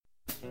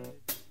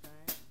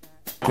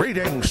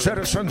Greetings,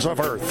 citizens of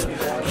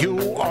Earth.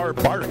 You are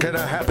barking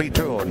a happy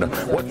tune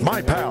with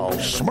my pal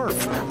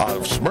Smurf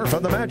of Smurf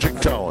and the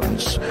Magic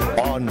Tones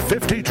on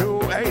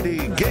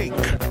 5280 Geek.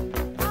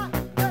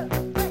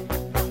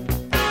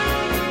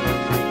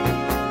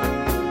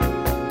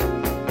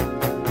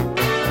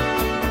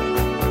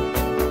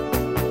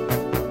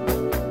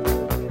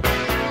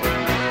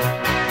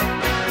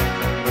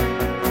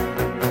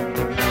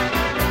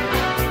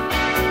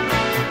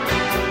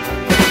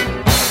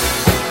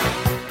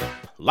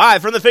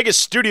 Live from the Vegas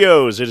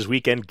studios, it is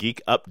Weekend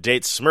Geek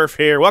Update. Smurf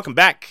here. Welcome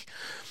back.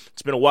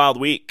 It's been a wild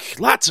week.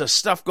 Lots of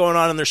stuff going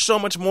on, and there's so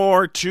much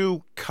more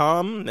to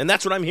come. And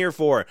that's what I'm here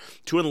for,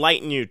 to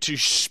enlighten you, to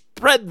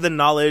spread the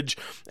knowledge,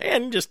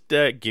 and just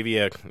give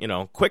you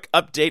a quick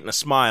update and a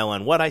smile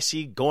on what I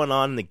see going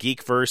on in the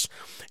Geekverse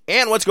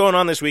and what's going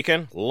on this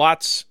weekend.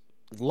 Lots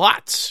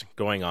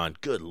going on.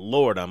 Good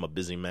Lord, I'm a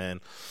busy man.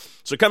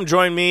 So come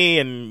join me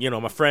and,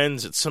 my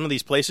friends at some of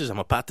these places. I'm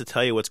about to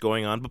tell you what's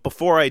going on. But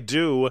before I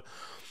do,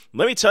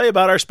 let me tell you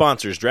about our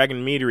sponsors,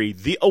 Dragon Meadery,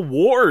 the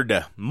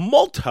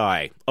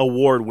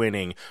multi-award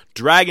winning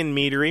Dragon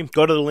Meadery.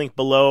 Go to the link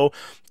below.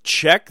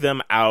 Check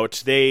them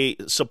out. They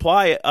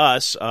supply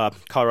us,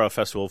 Colorado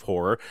Festival of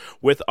Horror,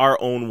 with our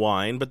own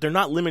wine, but they're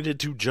not limited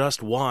to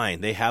just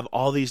wine. They have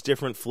all these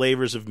different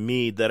flavors of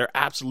mead that are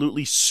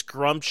absolutely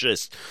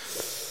scrumptious.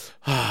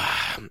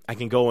 I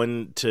can go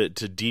into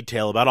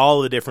detail about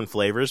all the different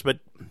flavors, but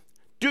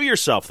do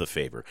yourself the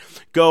favor.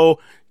 Go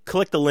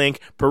click the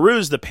link,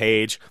 peruse the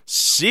page,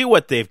 see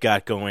what they've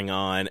got going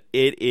on.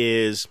 It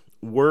is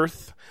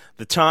worth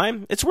the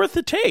time. It's worth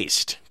the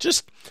taste.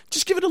 Just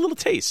give it a little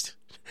taste.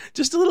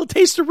 Just a little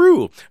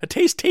taste-a-roo. A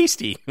taste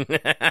tasty. Sorry,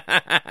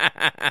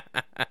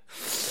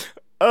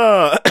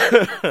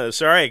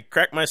 I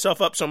cracked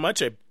myself up so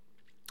much I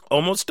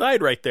almost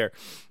died right there.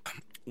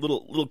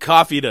 Little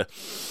coffee to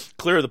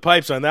clear the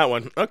pipes on that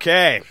one.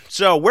 Okay,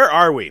 so where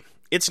are we?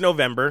 It's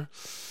November.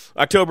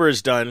 October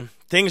is done.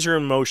 Things are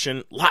in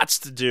motion. Lots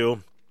to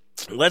do.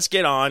 Let's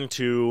get on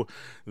to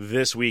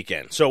this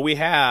weekend. So we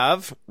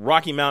have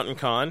Rocky Mountain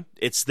Con.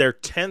 It's their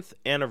 10th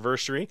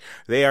anniversary.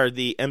 They are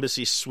the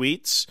Embassy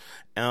Suites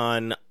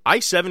on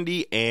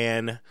I-70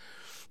 and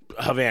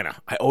Havana.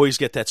 I always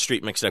get that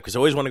street mixed up because I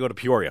always want to go to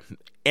Peoria.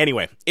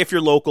 Anyway, if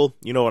you're local,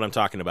 you know what I'm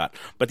talking about.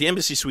 But the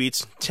Embassy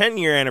Suites,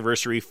 10-year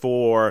anniversary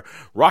for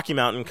Rocky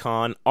Mountain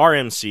Con,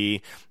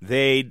 RMC.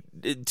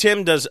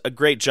 Tim does a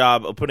great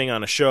job of putting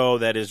on a show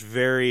that is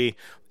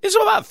it's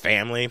about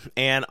family,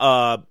 and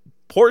a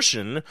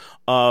portion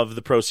of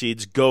the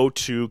proceeds go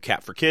to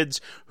Cat for Kids,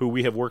 who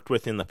we have worked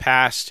with in the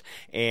past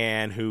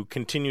and who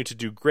continue to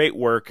do great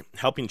work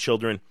helping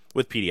children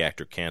with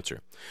pediatric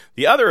cancer.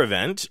 The other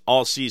event,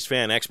 All Seas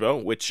Fan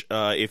Expo, which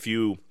if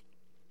you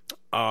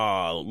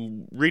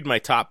read my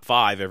top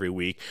 5 every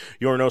week,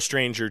 you're no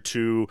stranger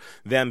to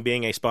them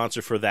being a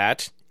sponsor for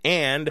that.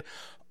 And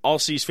All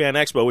Seas Fan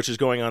Expo, which is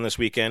going on this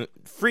weekend,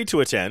 free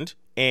to attend.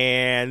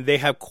 And they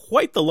have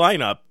quite the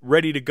lineup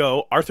ready to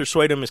go. Arthur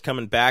Swedem is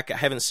coming back. I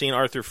haven't seen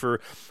Arthur for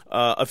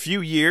a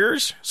few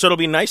years, so it'll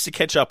be nice to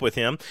catch up with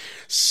him,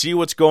 see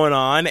what's going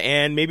on,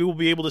 and maybe we'll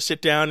be able to sit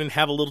down and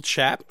have a little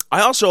chat. I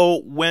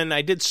also, when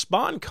I did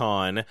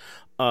SpawnCon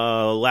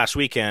last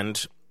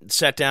weekend,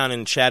 sat down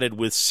and chatted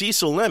with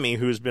Cecil Lemmy,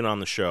 who's been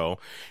on the show,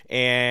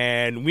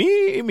 and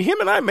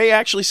him and I may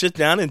actually sit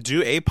down and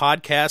do a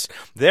podcast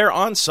there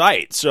on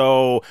site.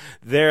 So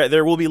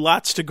there will be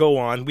lots to go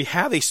on. We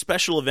have a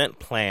special event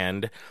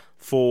planned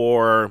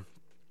for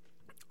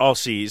All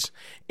Seas,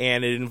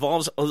 and it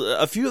involves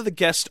a few of the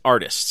guest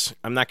artists.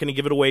 I'm not going to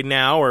give it away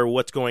now or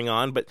what's going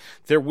on, but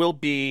there will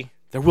be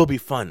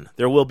fun.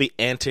 There will be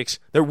antics.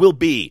 There will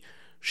be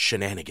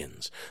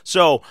shenanigans.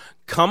 So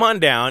come on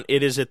down.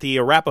 It is at the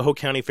Arapahoe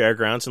County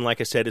Fairgrounds, and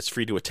like I said, it's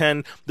free to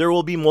attend. There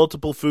will be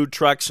multiple food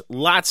trucks,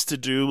 lots to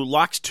do,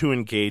 lots to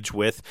engage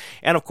with,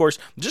 and of course,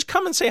 just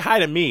come and say hi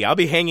to me. I'll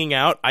be hanging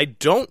out.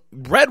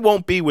 Brett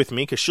won't be with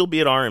me because she'll be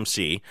at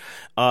RMC,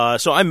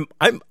 so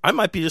I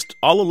might be just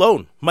all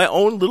alone, my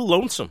own little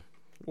lonesome.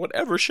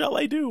 Whatever shall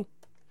I do?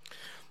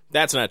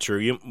 That's not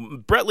true.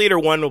 Brett Leader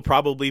 1 will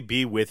probably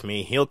be with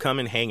me. He'll come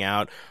and hang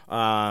out.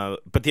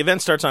 But the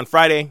event starts on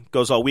Friday,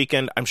 goes all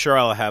weekend. I'm sure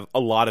I'll have a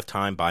lot of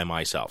time by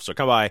myself. So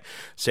come by,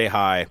 say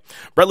hi.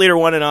 Brett Leader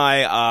 1 and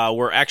I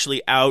were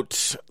actually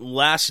out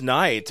last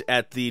night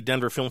at the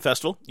Denver Film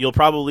Festival. You'll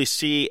probably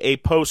see a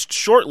post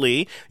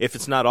shortly, if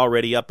it's not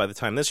already up by the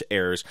time this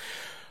airs.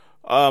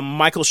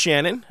 Michael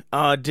Shannon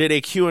did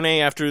a Q&A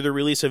after the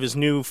release of his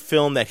new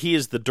film that he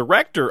is the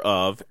director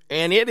of,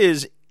 and it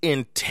is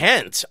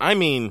intense. I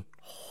mean,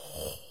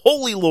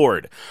 holy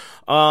Lord.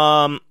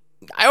 I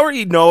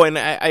already know, and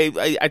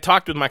I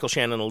talked with Michael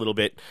Shannon a little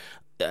bit,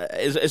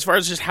 as far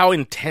as just how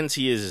intense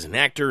he is as an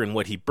actor and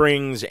what he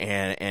brings,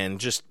 and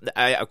just,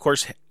 of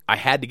course, I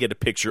had to get a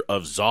picture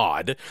of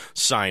Zod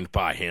signed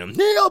by him.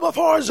 Kneel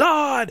before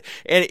Zod!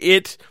 And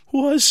it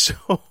was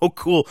so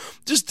cool.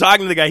 Just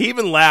talking to the guy, he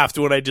even laughed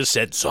when I just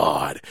said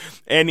Zod.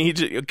 And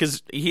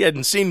because he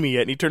hadn't seen me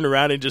yet, and he turned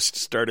around and just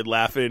started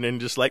laughing and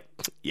just like,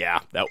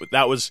 yeah,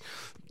 that was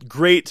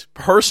great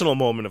personal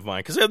moment of mine,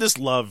 because I just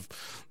love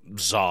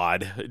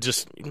Zod.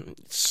 Just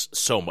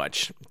so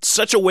much.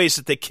 Such a waste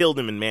that they killed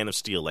him in Man of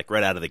Steel, like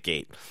right out of the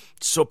gate.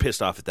 So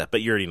pissed off at that,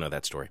 but you already know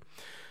that story.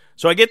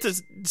 So I get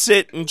to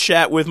sit and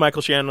chat with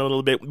Michael Shannon a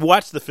little bit,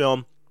 watch the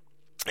film,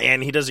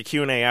 and he does a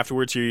Q&A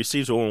afterwards. He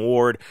receives an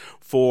award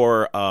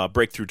for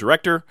Breakthrough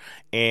Director,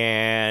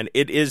 and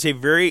it is a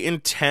very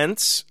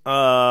intense,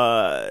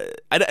 and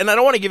I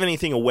don't want to give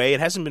anything away. It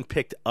hasn't been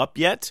picked up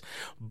yet,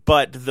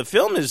 but the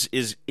film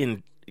is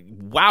in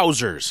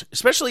wowzers,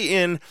 especially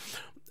in,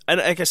 and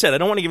like I said, I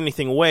don't want to give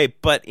anything away,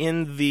 but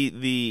in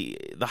the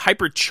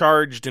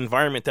hypercharged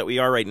environment that we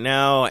are right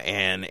now,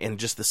 and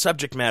just the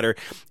subject matter,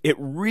 it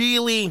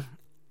really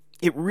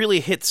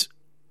hits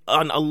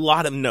on a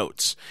lot of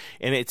notes,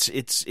 and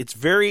it's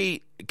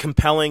very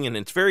compelling, and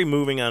it's very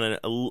moving on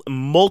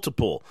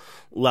multiple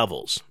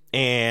levels,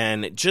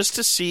 and just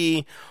to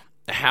see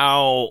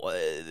how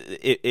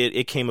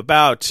it came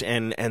about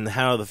and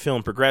how the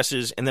film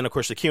progresses, and then of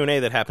course the Q&A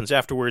that happens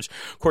afterwards.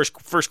 Of course,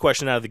 first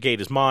question out of the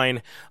gate is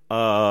mine,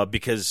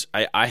 because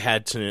I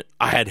had to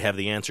have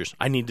the answers.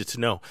 I needed to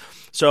know.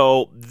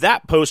 So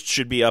that post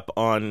should be up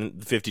on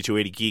the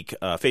 5280 Geek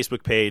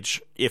Facebook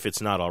page if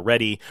it's not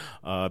already.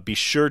 Be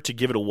sure to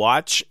give it a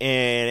watch,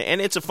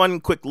 and it's a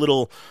fun, quick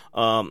little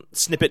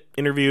snippet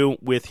interview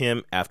with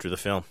him after the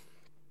film.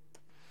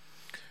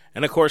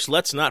 And of course,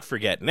 let's not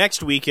forget,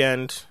 next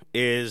weekend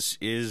is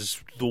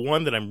the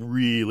one that I'm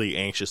really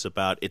anxious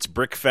about. It's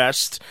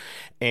Brickfest,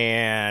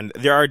 and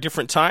there are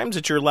different times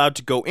that you're allowed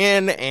to go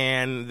in,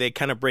 and they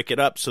kind of break it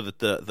up so that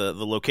the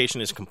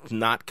location is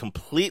not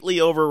completely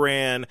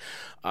overran.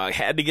 I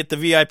had to get the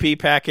VIP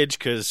package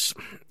because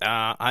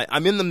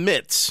I'm in the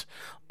midst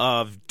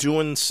of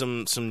doing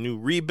some new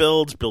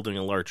rebuilds, building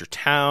a larger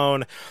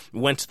town.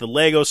 Went to the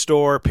Lego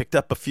store, picked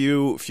up a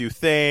few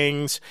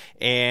things,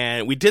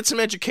 and we did some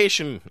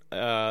education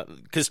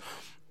because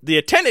the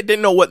attendant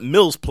didn't know what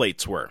Mills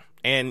plates were.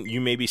 And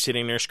you may be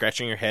sitting there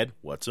scratching your head,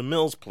 what's a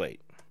Mills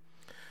plate?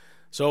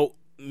 So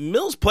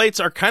Mills plates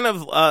are kind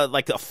of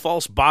like a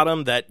false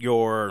bottom that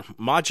your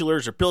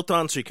modulars are built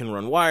on so you can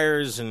run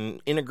wires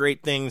and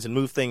integrate things and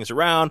move things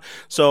around.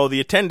 So the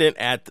attendant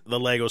at the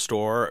Lego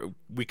store,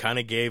 we kind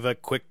of gave a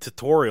quick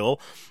tutorial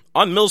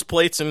on Mills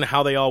plates and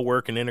how they all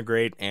work and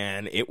integrate,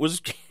 and it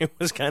was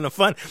kind of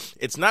fun.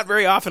 It's not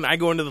very often I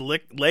go into the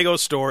Lego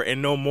store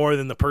and know more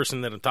than the person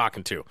that I'm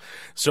talking to.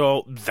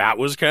 So that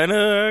was kind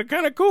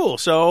of cool.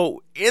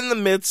 So in the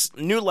midst,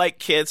 new light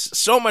kits,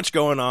 so much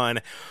going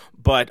on.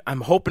 But I'm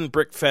hoping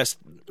Brickfest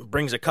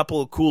brings a couple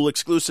of cool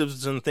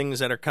exclusives and things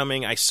that are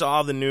coming. I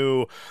saw the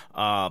new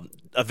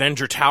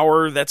Avenger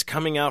Tower that's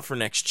coming out for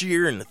next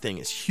year, and the thing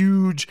is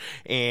huge,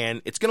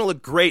 and it's going to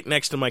look great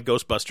next to my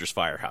Ghostbusters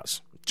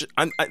Firehouse.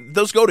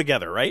 Those go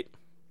together, right?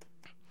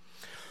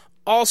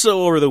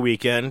 Also over the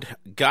weekend,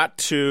 got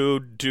to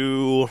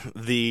do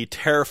the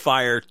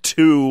Terrifier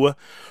 2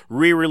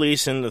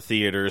 re-release in the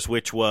theaters,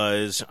 which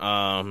was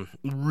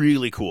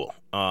really cool.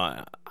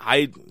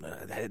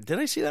 Did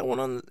I see that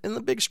one in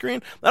the big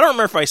screen? I don't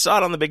remember if I saw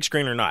it on the big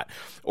screen or not,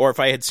 or if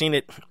I had seen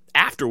it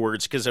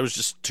afterwards because I was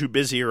just too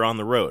busy or on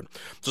the road.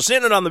 So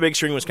seeing it on the big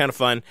screen was kind of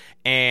fun,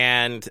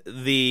 and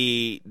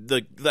the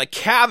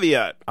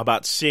caveat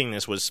about seeing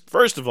this was,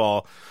 first of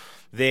all,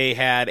 they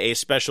had a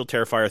special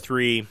Terrifier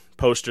 3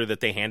 poster that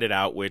they handed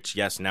out, which,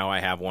 yes, now I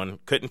have one.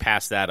 Couldn't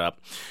pass that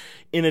up.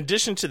 In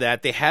addition to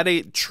that, they had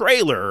a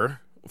trailer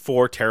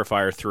for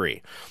Terrifier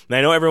 3. Now,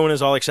 I know everyone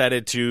is all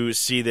excited to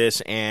see this,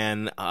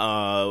 and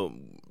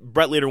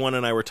Brett Leader 1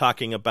 and I were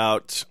talking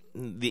about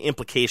the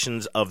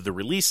implications of the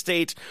release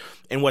date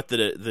and what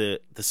the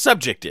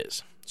subject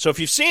is. So if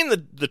you've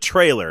seen the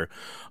trailer,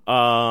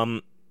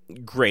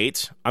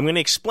 great. I'm going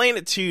to explain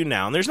it to you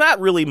now. And there's not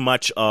really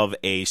much of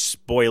a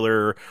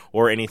spoiler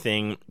or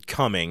anything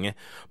coming,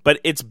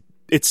 but it's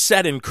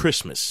set in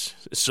Christmas.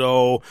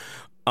 So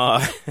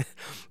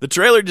the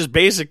trailer just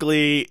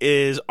basically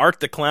is Art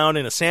the Clown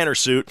in a Santa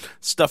suit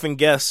stuffing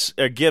gifts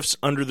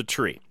under the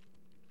tree.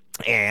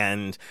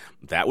 And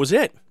that was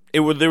it.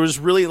 There was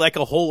really like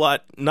not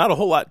a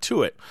whole lot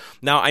to it.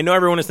 Now, I know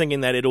everyone is thinking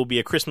that it'll be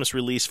a Christmas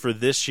release for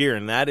this year,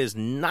 and that is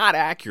not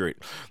accurate.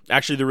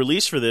 Actually, the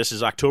release for this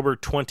is October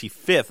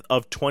 25th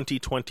of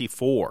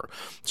 2024.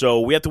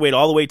 So we have to wait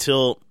all the way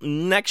till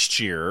next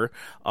year,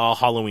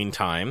 Halloween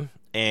time,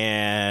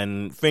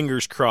 and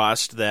fingers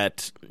crossed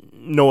that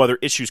no other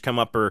issues come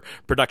up or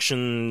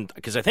production,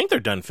 because I think they're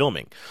done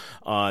filming.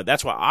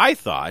 That's why I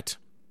thought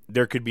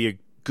there could be a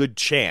good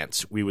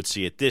chance we would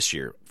see it this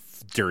year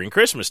during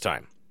Christmas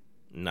time.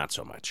 Not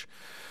so much.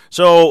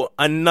 So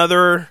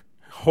another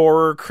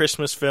horror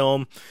Christmas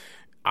film.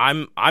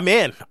 I'm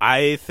in.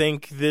 I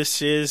think this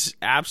is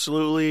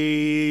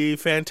absolutely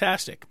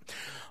fantastic.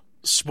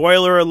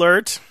 Spoiler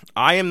alert,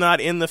 I am not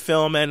in the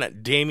film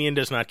and Damien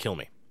does not kill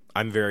me.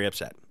 I'm very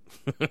upset.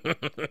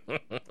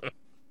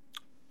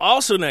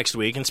 Also next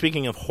week, and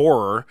speaking of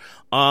horror,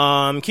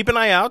 keep an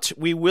eye out.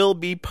 We will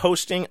be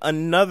posting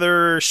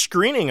another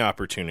screening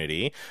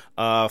opportunity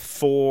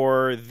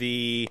for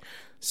the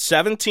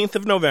 17th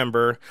of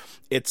November.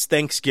 It's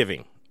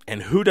Thanksgiving.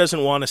 And who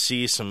doesn't want to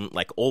see some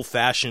like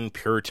old-fashioned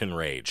Puritan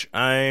rage?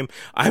 I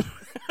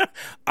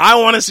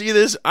want to see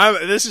this.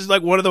 This is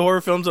like one of the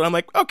horror films that I'm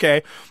like,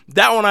 okay,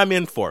 that one I'm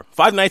in for.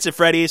 Five Nights at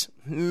Freddy's,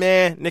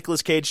 meh.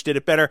 Nicolas Cage did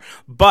it better,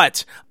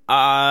 but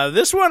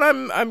this one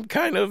I'm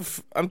kind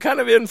of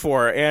in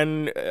for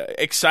and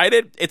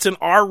excited. It's an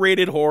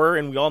R-rated horror,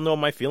 and we all know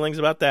my feelings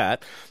about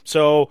that.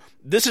 So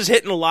this is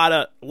hitting a lot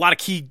of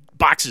key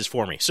boxes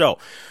for me. So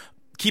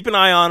keep an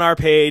eye on our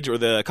page or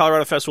the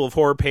Colorado Festival of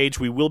Horror page.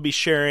 We will be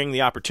sharing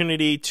the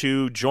opportunity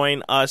to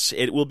join us.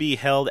 It will be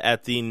held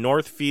at the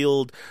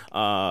Northfield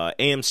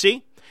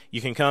AMC. You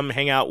can come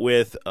hang out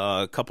with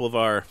a couple of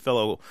our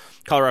fellow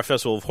Colorado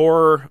Festival of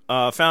Horror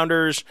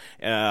founders,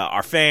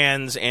 our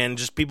fans, and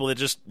just people that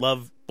just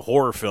love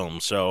horror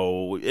films.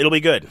 So it'll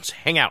be good. So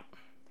hang out.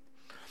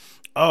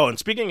 Oh, and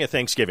speaking of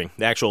Thanksgiving,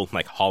 the actual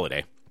like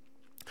holiday,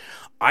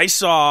 I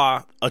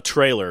saw a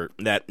trailer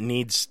that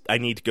I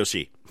need to go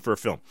see for a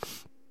film.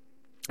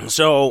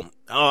 So,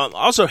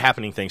 also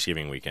happening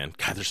Thanksgiving weekend.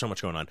 God, there's so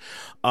much going on.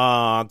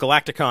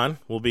 Galacticon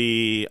will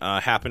be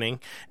happening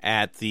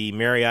at the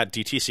Marriott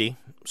DTC,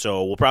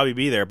 so we'll probably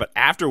be there. But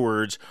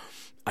afterwards,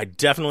 I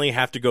definitely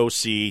have to go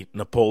see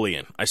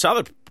Napoleon. I saw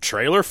the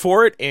trailer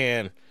for it,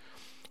 and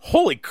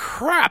holy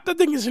crap, that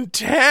thing is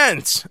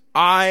intense.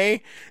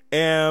 I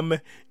am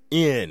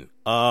in.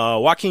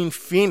 Joaquin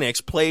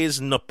Phoenix plays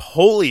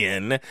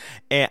Napoleon,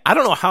 and I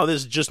don't know how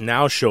this just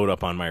now showed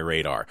up on my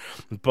radar,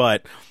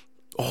 but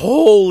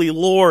holy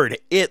Lord,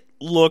 it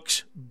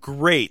looks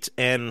great.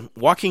 And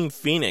Joaquin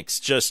Phoenix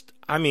just,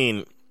 I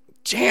mean,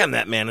 damn,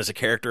 that man is a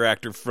character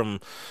actor from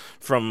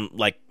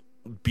like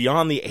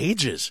beyond the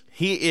ages.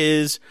 He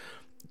is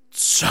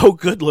so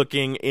good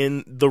looking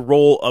in the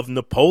role of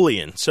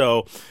Napoleon.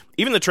 So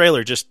even the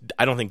trailer just,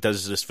 I don't think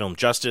does this film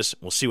justice.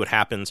 We'll see what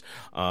happens.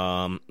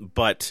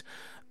 But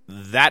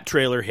that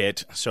trailer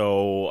hit.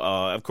 So,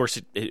 of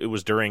course, it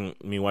was during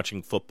me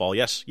watching football.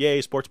 Yes, yay,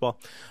 sports ball.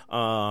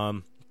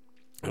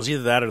 It was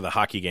either that or the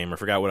hockey game. I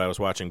forgot what I was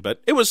watching,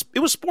 but it was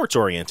sports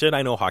oriented.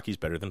 I know hockey's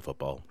better than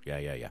football.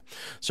 Yeah.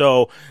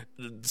 So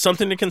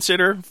something to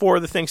consider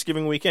for the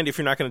Thanksgiving weekend if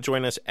you're not going to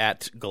join us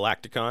at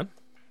Galacticon.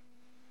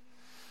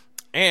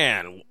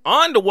 And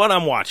on to what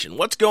I'm watching.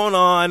 What's going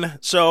on?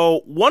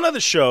 So one of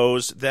the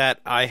shows that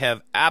I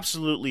have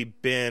absolutely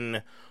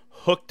been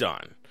hooked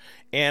on,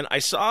 and I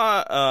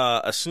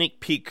saw a sneak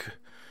peek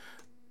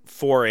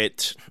for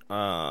it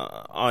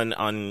on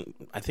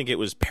I think it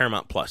was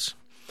Paramount Plus.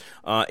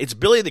 It's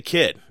Billy the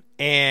Kid,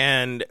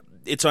 and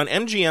it's on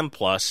MGM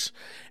Plus,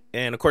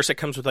 and of course that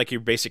comes with like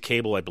your basic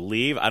cable, I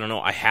believe. I don't know.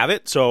 I have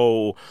it,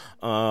 so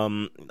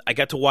I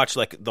got to watch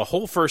like the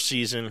whole first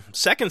season.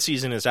 Second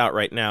season is out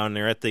right now, and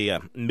they're at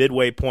the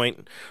midway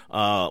point,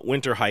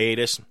 winter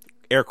hiatus,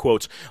 air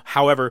quotes.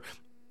 However,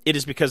 it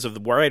is because of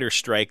the writer's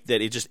strike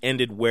that it just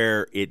ended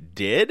where it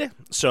did,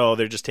 so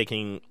they're just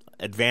taking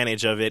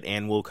advantage of it,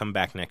 and will come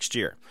back next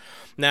year.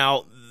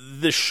 Now,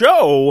 the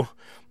show,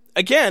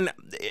 again,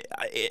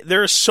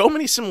 there are so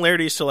many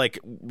similarities to like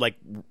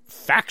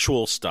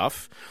factual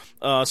stuff,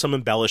 some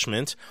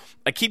embellishment.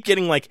 I keep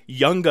getting like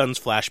Young Guns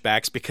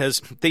flashbacks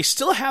because they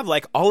still have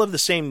like all of the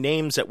same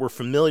names that we're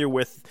familiar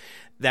with,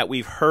 that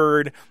we've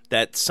heard,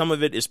 that some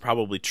of it is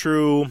probably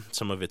true,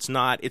 some of it's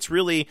not. It's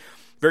really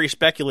very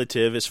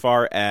speculative as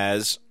far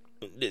as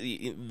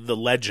the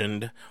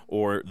legend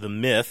or the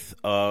myth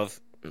of,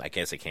 I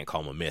guess I can't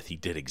call him a myth, he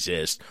did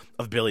exist,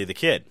 of Billy the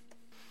Kid.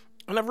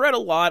 And I've read a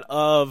lot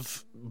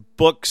of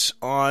books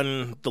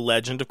on the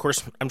legend. Of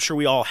course, I'm sure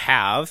we all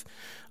have.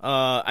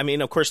 I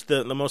mean, of course,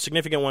 the most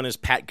significant one is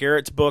Pat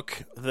Garrett's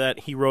book that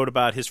he wrote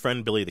about his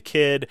friend Billy the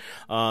Kid.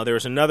 There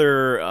was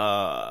another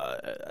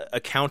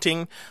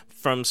accounting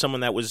from someone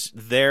that was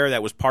there,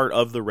 that was part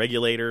of the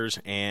regulators,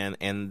 and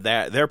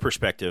that their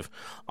perspective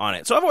on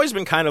it. So I've always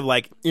been kind of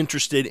like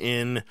interested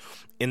in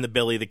the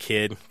Billy the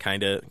Kid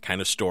kind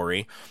of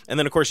story. And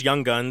then of course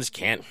Young Guns,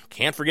 can't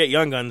forget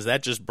Young Guns,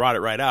 that just brought it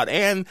right out.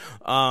 And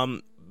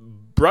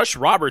Brush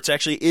Roberts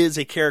actually is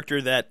a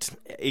character that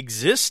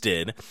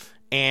existed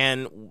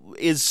and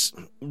is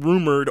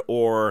rumored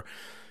or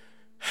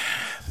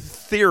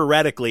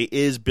theoretically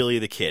is Billy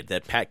the Kid,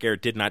 that Pat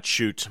Garrett did not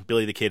shoot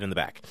Billy the Kid in the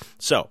back.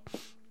 So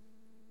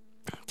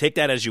take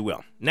that as you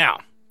will.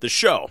 Now, the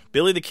show,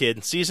 Billy the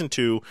Kid, season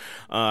 2,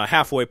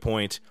 halfway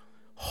point.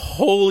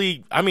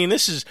 Holy, I mean,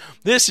 this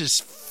is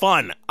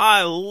fun.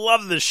 I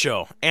love this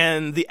show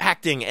and the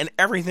acting and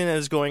everything that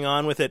is going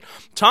on with it.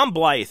 Tom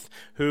Blythe,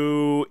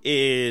 who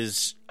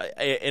is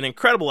an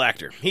incredible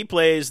actor, he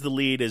plays the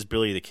lead as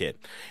Billy the Kid.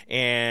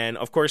 And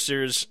of course,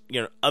 there's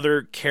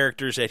other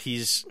characters that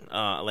he's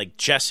like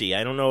Jesse.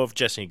 I don't know if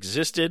Jesse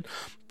existed,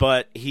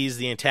 but he's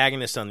the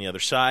antagonist on the other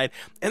side.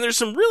 And there's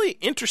some really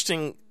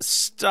interesting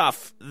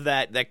stuff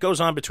that goes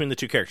on between the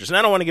two characters. And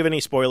I don't want to give any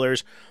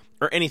spoilers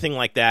or anything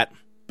like that,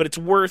 but it's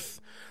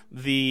worth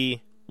the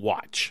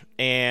watch.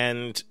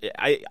 And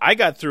I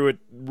got through it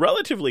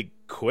relatively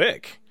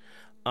quick.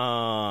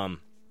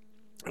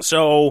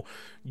 So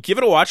give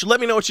it a watch. Let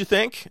me know what you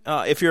think.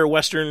 If you're a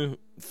Western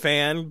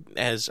fan,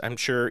 as I'm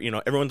sure,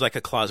 everyone's like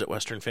a closet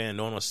Western fan.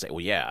 No one wants to say,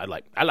 well, yeah,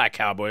 I like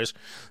cowboys.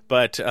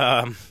 But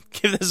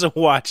give this a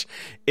watch.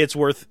 It's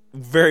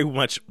very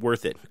much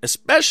worth it,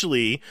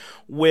 especially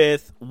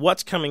with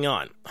what's coming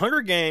on.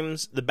 Hunger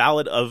Games, The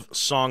Ballad of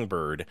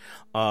Songbird.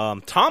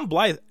 Tom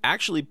Blythe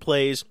actually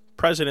plays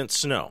President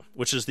Snow,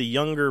 which is the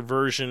younger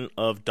version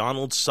of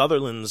Donald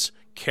Sutherland's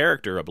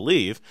character, I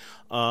believe,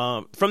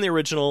 from the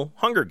original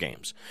Hunger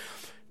Games.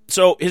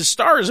 So his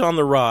star is on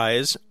the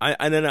rise,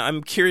 and then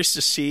I'm curious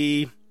to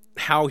see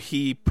how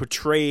he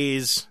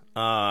portrays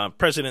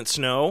President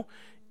Snow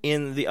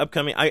in the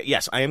upcoming... I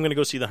am going to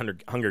go see the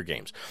Hunger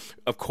Games.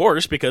 Of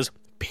course, because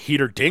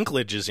Peter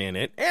Dinklage is in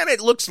it, and it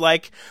looks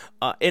like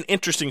an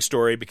interesting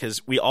story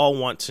because we all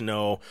want to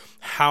know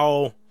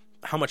how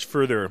much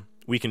further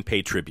we can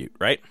pay tribute,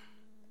 right?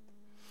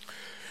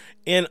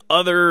 In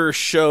other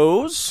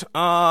shows, who do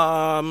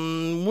I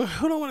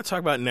want to talk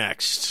about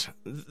next?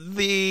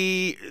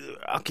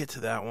 I'll get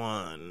to that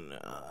one.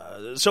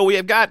 So we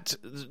have got,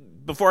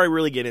 before I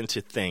really get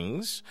into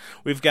things,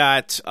 we've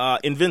got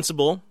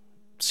Invincible,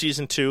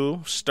 Season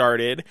 2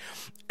 started,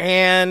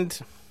 and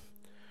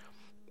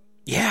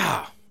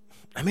yeah,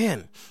 I'm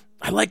in.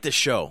 I like this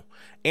show.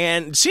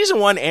 And Season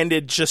 1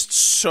 ended just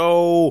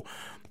so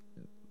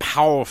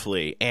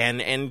powerfully,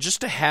 and just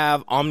to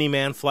have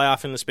Omni-Man fly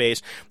off into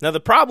space. Now the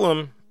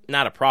problem,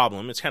 not a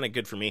problem, it's kind of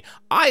good for me.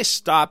 I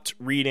stopped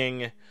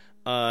reading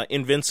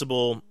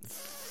Invincible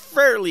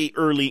fairly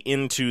early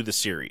into the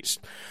series.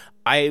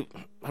 I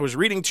was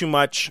reading too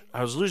much,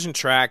 I was losing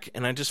track,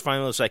 and I just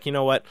finally was like, you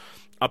know what,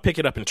 I'll pick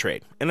it up and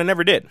trade. And I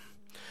never did.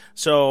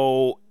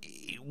 So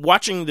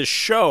watching the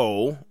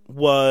show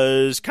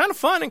was kind of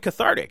fun and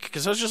cathartic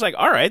because I was just like,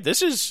 all right,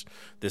 this is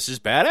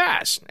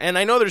badass. And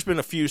I know there's been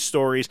a few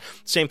stories,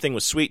 same thing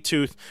with Sweet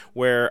Tooth,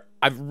 where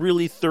I've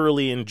really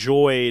thoroughly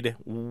enjoyed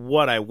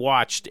what I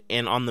watched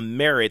and on the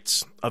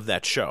merits of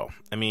that show.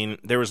 I mean,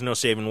 there was no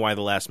saving Why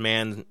the Last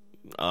Man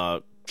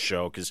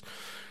show because,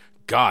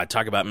 God,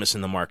 talk about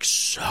missing the mark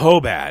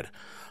so bad.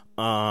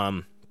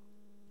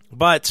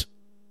 But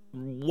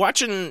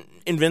watching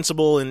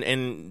Invincible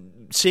and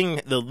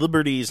seeing the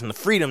liberties and the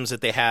freedoms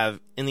that they have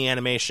in the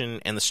animation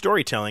and the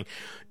storytelling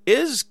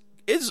is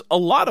a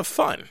lot of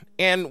fun.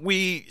 And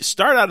we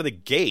start out of the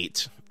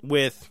gate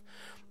with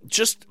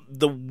just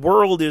the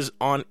world is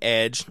on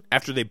edge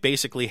after they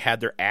basically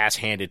had their ass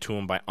handed to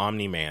them by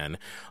Omni-Man.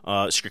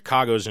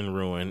 Chicago's in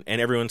ruin,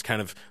 and everyone's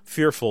kind of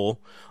fearful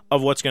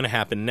of what's going to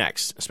happen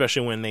next,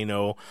 especially when they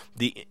know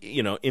the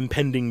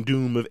impending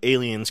doom of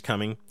aliens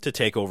coming to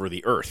take over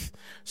the Earth.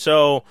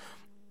 So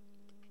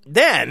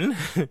then,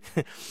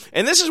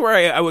 and this is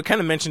where I would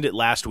kind of mentioned it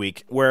last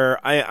week, where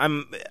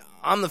I'm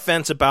on the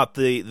fence about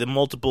the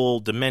multiple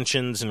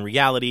dimensions and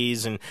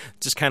realities and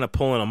just kind of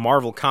pulling a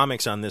Marvel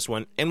Comics on this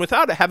one. And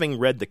without having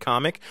read the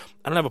comic,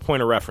 I don't have a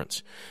point of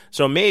reference.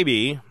 So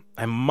maybe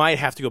I might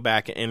have to go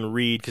back and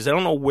read, because I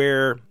don't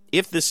know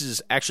if this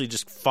is actually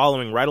just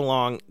following right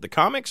along the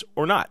comics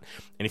or not.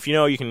 And if you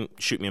know, you can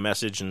shoot me a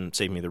message and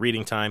save me the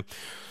reading time,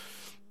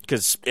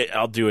 because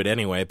I'll do it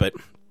anyway. But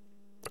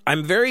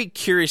I'm very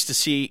curious to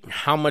see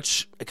how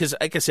much, because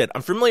like I said,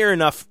 I'm familiar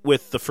enough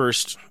with the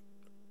first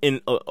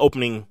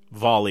opening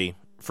volley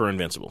for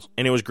Invincibles,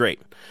 and it was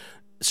great.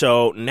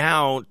 So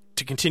now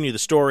to continue the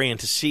story and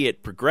to see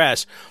it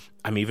progress,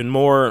 I'm even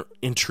more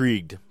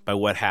intrigued by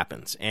what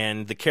happens,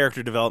 and the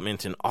character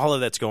development and all of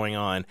that's going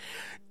on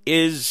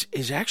is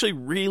actually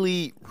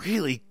really,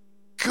 really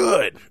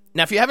good.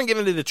 Now, if you haven't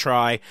given it a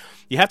try,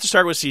 you have to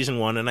start with season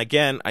 1. And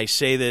again, I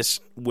say this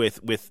with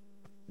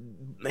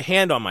a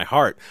hand on my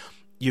heart.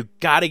 You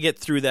got to get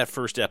through that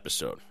first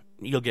episode.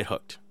 You'll get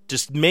hooked.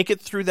 Just make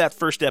it through that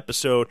first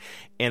episode,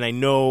 and I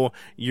know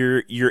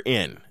you're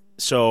in.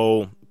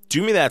 So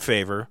do me that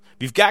favor.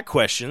 If you've got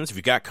questions, if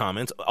you've got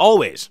comments,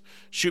 always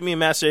shoot me a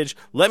message.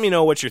 Let me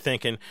know what you're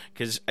thinking,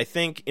 because I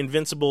think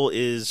Invincible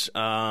is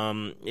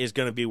going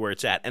to be where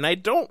it's at. And I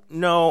don't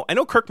know. I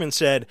know Kirkman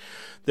said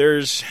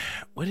there's,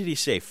 what did he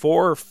say,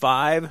 4 or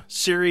 5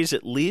 series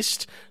at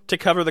least to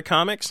cover the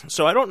comics.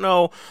 So I don't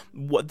know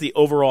what the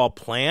overall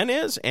plan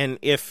is, and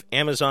if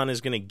Amazon is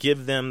going to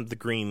give them the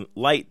green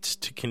light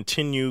to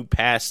continue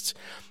past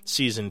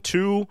season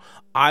 2.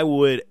 I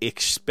would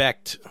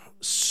expect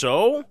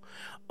so.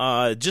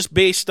 Just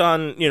based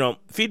on,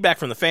 feedback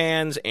from the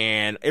fans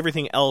and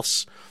everything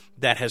else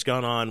that has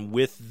gone on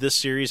with this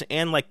series,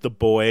 and like The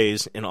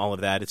Boys and all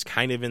of that. It's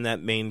kind of in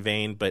that main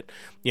vein, but,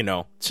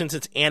 since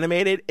it's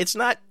animated, it's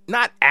not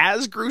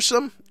as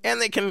gruesome, and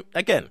they can,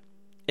 again,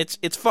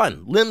 it's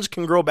fun. Limbs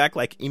can grow back,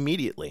 like,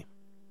 immediately.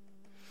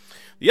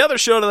 The other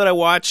show that I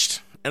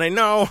watched, and I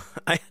know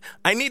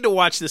I need to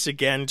watch this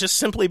again, just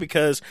simply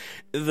because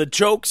the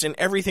jokes and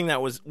everything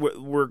that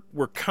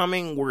were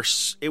coming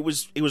it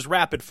was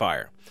rapid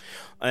fire,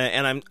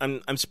 and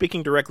I'm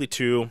speaking directly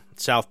to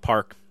South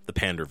Park, the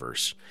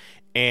Panderverse,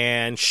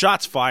 and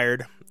shots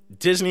fired.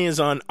 Disney is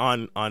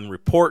on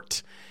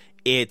report.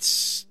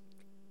 It's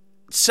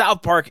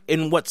South Park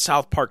and what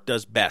South Park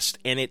does best,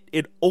 and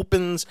it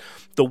opens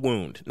the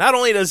wound. Not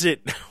only does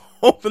it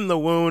open the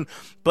wound,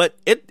 but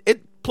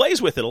it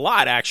plays with it a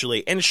lot,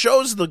 actually, and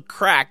shows the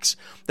cracks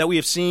that we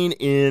have seen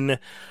in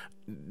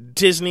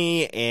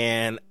Disney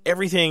and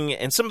everything,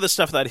 and some of the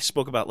stuff that I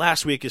spoke about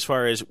last week as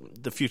far as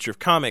the future of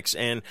comics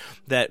and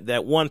that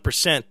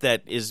 1%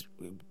 that is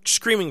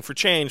screaming for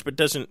change but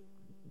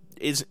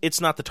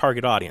it's not the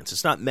target audience.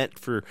 It's not meant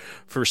for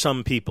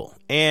some people.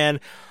 And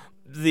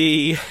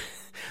the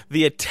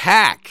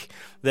attack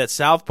that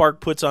South Park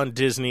puts on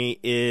Disney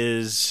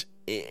is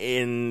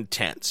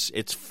intense.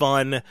 It's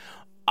fun.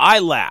 I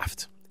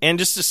laughed. And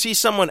just to see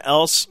someone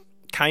else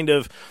kind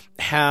of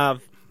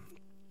have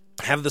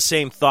the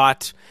same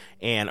thought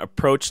and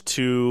approach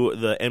to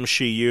the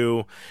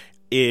MCU,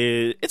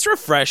 it's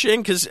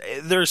refreshing, because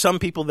there are some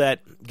people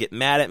that get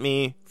mad at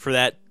me for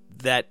that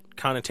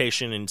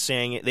connotation and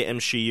saying the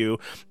MCU,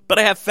 but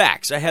I have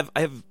facts. I have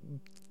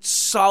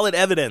solid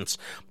evidence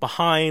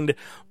behind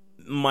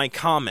my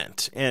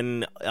comment,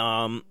 and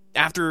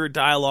after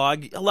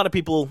dialogue, a lot of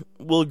people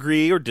will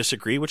agree or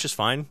disagree, which is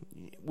fine.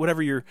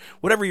 Whatever you're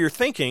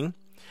thinking,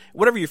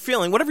 whatever you're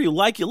feeling, whatever you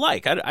like.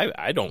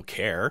 I don't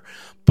care,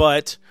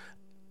 but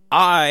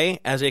I,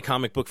 as a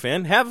comic book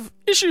fan, have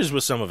issues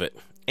with some of it,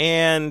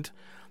 and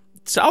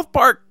South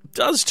Park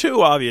does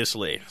too,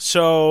 obviously.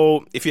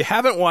 So if you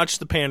haven't watched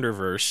the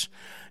Panderverse,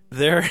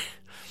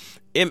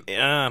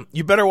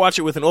 you better watch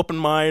it with an open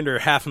mind or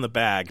half in the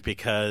bag,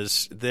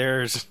 because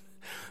there's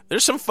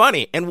some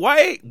funny. And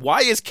why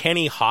is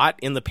Kenny hot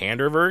in the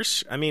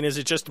Panderverse? I mean, is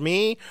it just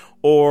me,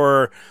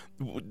 or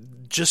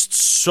just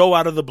so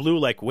out of the blue,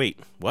 like, wait,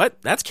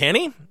 what? That's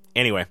Kenny?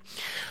 Anyway,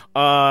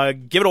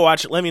 give it a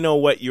watch. Let me know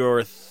what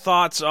your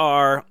thoughts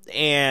are.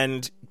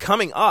 And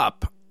coming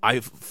up, I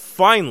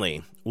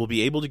finally will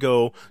be able to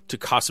go to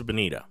Casa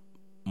Bonita.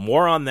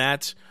 More on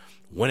that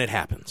when it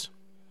happens.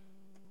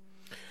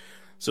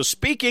 So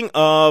speaking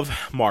of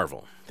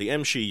Marvel, the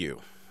MCU,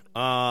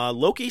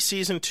 Loki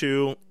Season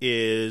 2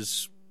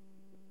 is...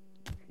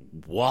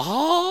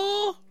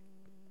 What?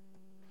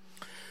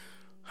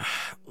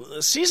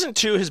 Season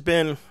 2 has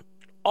been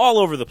all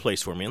over the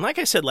place for me. And like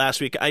I said last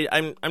week,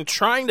 I'm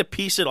trying to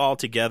piece it all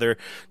together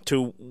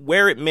to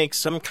where it makes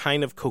some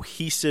kind of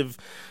cohesive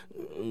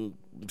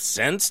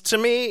sense to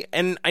me.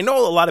 And I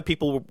know a lot of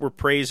people were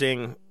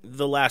praising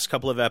the last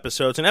couple of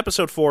episodes, and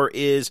episode 4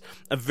 is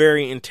a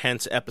very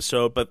intense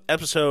episode, but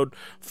episode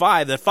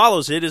 5 that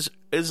follows it is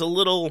a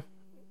little,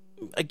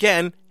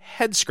 again,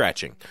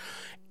 head-scratching.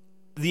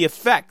 The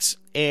effects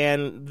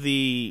and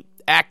the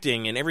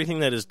acting and everything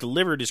that is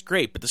delivered is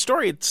great, but the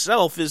story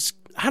itself is,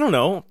 I don't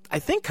know, I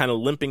think kind of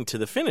limping to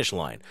the finish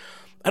line.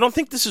 I don't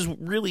think this is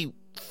really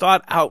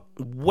thought out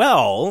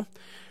well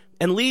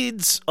and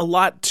leads a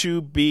lot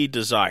to be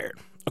desired.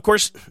 Of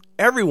course,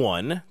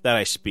 everyone that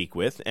I speak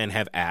with and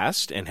have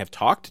asked and have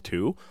talked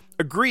to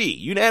agree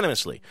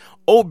unanimously.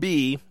 OB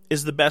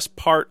is the best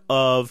part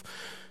of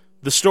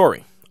the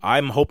story.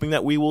 I'm hoping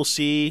that we will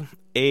see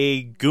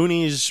a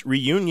Goonies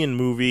reunion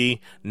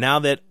movie now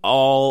that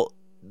all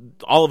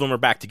of them are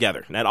back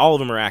together. Not all of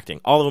them are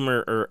acting. All of them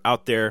are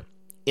out there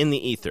in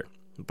the ether.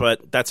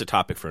 But that's a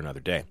topic for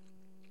another day.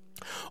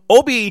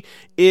 OB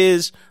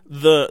is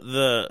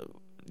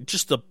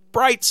just the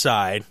bright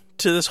side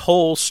to this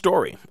whole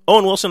story.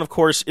 Owen Wilson, of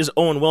course, is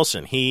Owen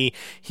Wilson.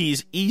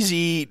 He's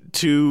easy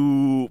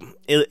to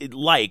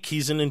like.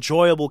 He's an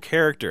enjoyable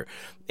character.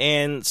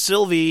 And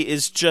Sylvie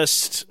is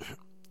just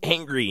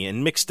angry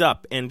and mixed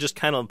up and just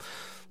kind of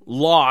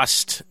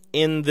lost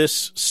in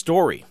this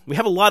story. We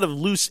have a lot of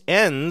loose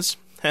ends,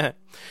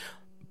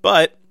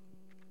 but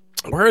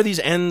where are these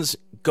ends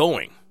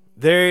going?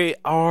 They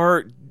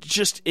are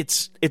just,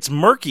 it's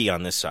murky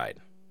on this side.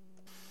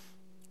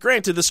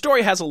 Granted, the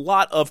story has a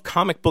lot of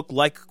comic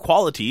book-like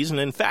qualities and,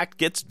 in fact,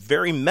 gets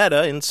very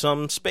meta in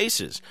some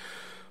spaces.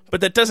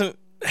 But that doesn't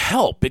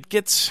help. It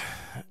gets,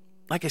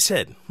 like I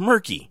said,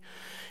 murky.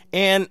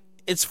 And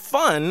it's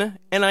fun,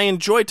 and I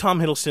enjoy Tom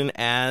Hiddleston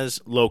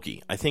as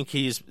Loki. I think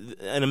he's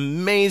an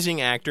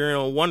amazing actor and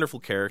a wonderful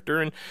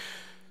character, and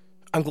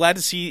I'm glad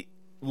to see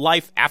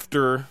life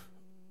after,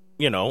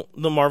 the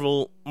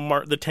Marvel,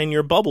 the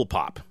 10-year bubble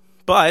pop.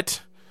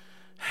 But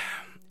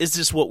is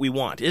this what we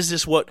want? Is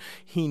this what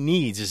he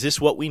needs? Is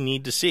this what we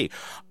need to see?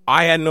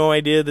 I had no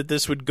idea that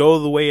this would go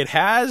the way it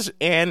has,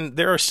 and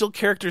there are still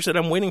characters that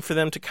I'm waiting for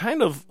them to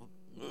kind of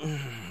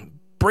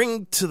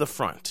bring to the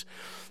front.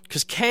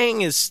 Because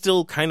Kang is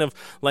still kind of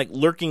like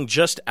lurking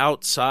just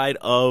outside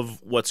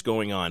of what's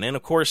going on. And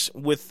of course,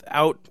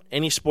 without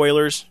any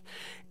spoilers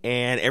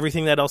and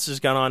everything that else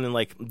has gone on in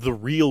like the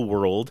real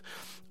world,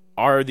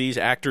 are these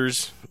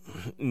actors,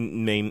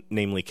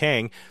 namely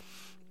Kang,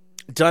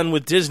 done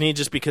with Disney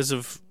just because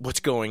of what's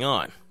going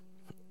on?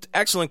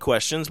 Excellent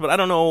questions, but I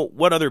don't know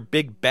what other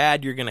big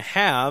bad you're going to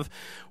have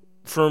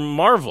for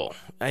Marvel.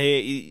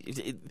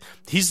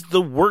 He's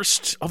the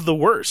worst of the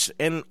worst,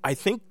 and I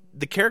think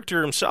the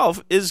character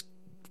himself is...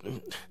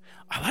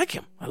 I like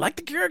him. I like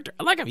the character.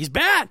 I like him. He's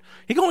bad.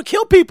 He's going to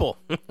kill people.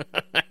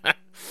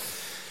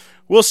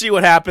 We'll see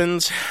what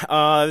happens.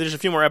 There's a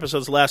few more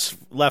episodes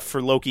left for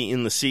Loki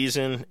in the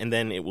season, and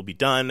then it will be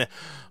done.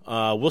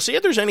 We'll see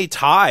if there's any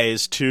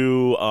ties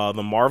to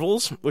the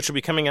Marvels, which will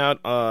be coming out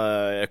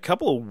a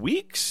couple of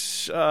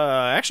weeks.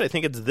 Actually, I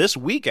think it's this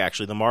week,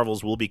 actually, the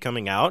Marvels will be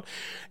coming out.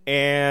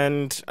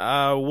 And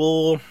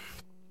we'll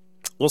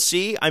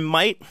see. I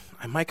might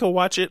go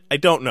watch it. I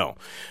don't know.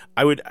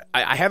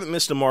 I haven't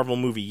missed a Marvel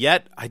movie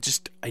yet. I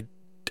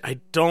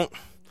don't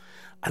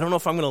know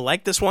if I'm going to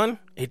like this one.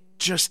 It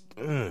just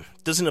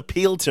doesn't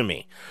appeal to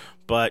me.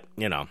 But,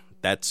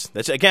 that's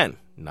again,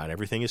 not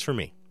everything is for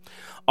me.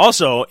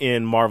 Also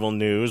in Marvel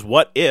news,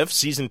 What If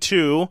Season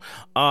 2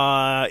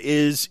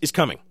 is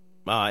coming.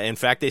 In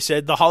fact, they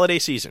said the holiday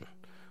season.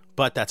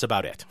 But that's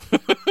about it.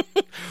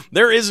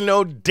 There is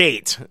no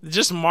date.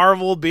 Just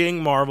Marvel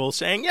being Marvel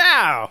saying,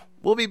 yeah,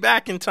 we'll be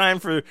back in time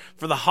for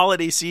the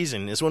holiday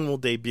season is when we'll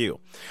debut.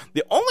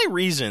 The only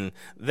reason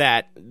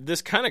that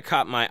this kind of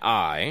caught my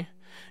eye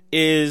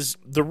is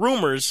the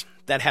rumors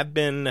that have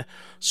been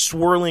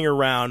swirling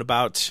around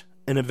about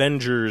an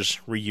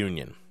Avengers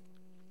reunion.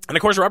 And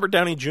of course, Robert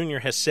Downey Jr.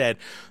 has said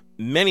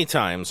many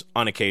times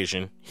on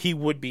occasion he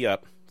would be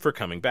up for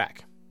coming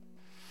back.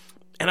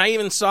 And I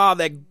even saw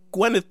that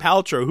Gwyneth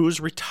Paltrow, who's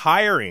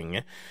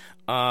retiring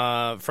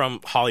from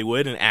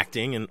Hollywood and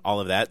acting and all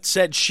of that,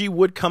 said she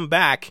would come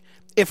back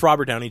if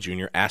Robert Downey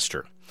Jr. asked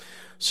her.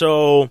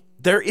 So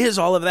there is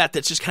all of that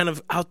that's just kind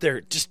of out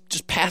there,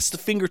 just past the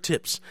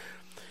fingertips.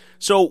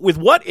 So with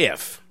What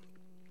If,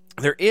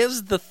 there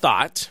is the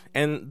thought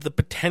and the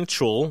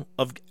potential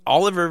of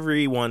all of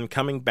everyone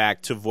coming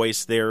back to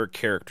voice their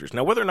characters.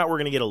 Now, whether or not we're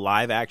going to get a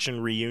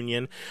live-action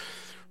reunion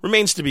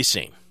remains to be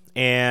seen.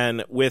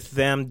 And with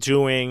them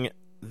doing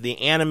the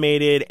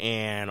animated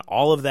and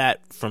all of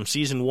that from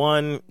Season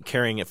 1,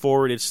 carrying it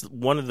forward, it's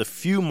one of the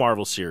few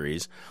Marvel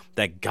series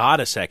that got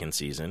a second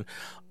season.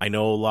 I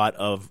know a lot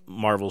of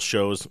Marvel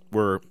shows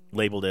were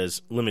labeled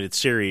as limited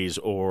series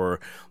or,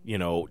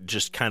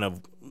 just kind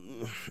of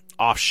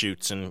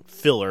offshoots and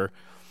filler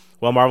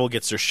while Marvel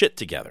gets their shit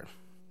together.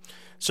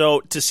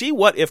 So to see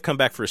What If come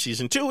back for a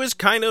Season 2 is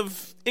kind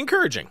of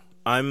encouraging.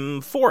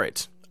 I'm for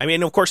it. I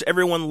mean, of course,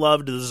 everyone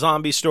loved the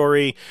zombie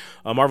story.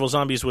 Marvel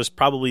Zombies was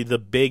probably the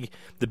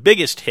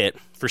biggest hit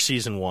for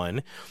Season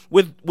 1.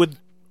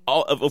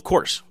 Of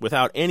course,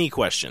 without any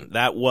question.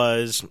 That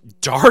was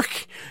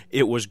dark.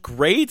 It was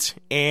great.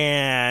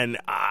 And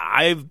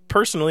I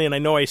personally, and I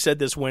know I said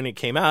this when it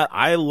came out,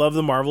 I love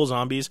the Marvel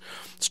Zombies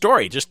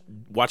story. Just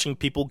watching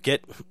people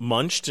get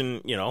munched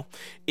and,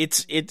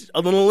 it's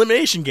a little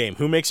elimination game.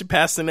 Who makes it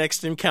past the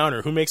next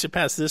encounter? Who makes it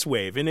past this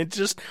wave? And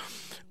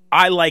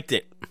I liked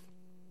it.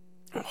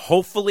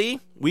 Hopefully,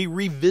 we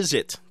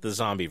revisit the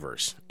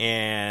Zombieverse,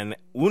 and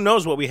who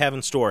knows what we have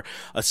in store,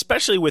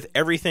 especially with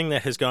everything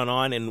that has gone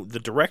on and the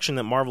direction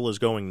that Marvel is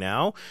going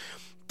now.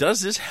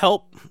 Does this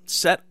help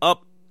set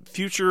up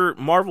future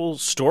Marvel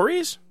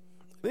stories?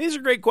 These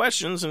are great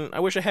questions, and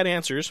I wish I had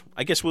answers.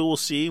 I guess we will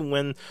see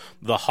when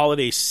the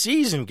holiday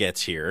season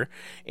gets here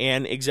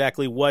and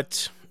exactly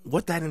what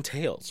that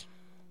entails.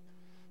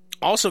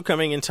 Also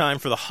coming in time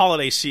for the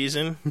holiday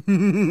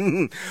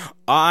season,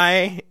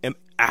 I am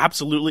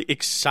absolutely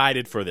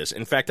excited for this.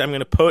 In fact, I'm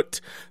going to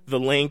put the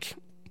link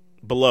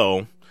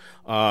below.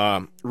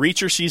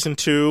 Reacher Season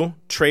 2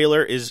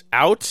 trailer is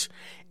out,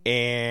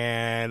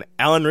 and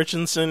Alan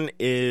Richardson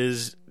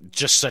is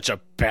just such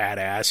a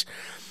badass.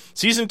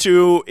 Season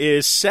 2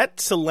 is set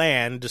to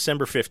land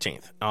December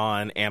 15th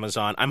on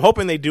Amazon. I'm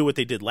hoping they do what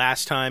they did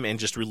last time and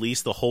just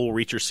release the whole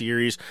Reacher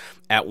series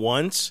at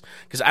once,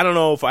 because I don't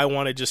know if I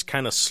want to just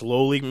kind of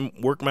slowly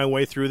work my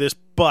way through this,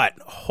 but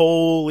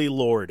holy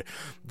Lord.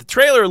 The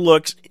trailer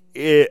looks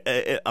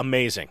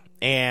amazing,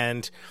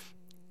 and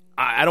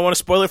I don't want to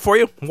spoil it for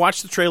you.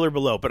 Watch the trailer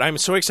below, but I'm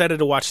so excited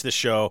to watch this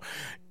show.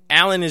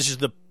 Alan is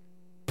the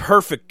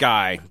perfect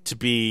guy to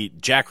be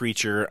Jack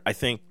Reacher. I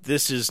think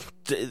this is...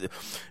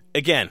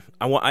 Again,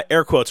 I want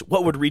air quotes,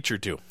 what would Reacher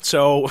do?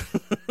 So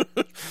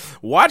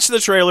watch the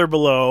trailer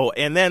below,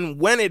 and then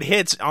when it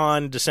hits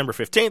on December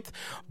 15th,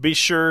 be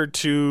sure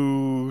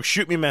to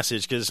shoot me a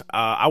message, because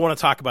I want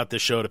to talk about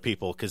this show to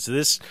people, because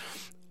this,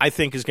 I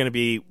think, is going to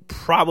be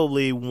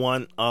probably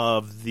one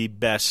of the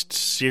best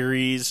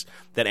series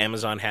that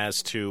Amazon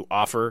has to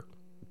offer.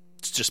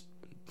 It's just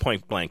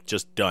point blank,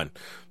 just done.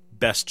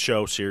 Best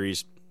show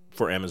series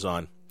for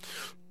Amazon.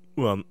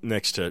 Well,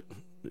 next to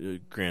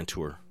Grand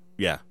Tour.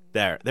 Yeah.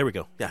 There we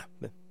go. Yeah.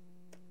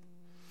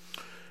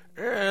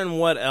 And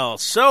what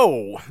else?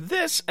 So,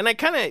 this, and I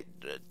kind of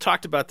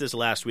talked about this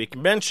last week,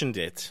 mentioned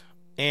it,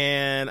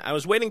 and I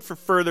was waiting for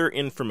further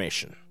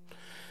information.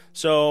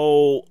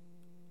 So,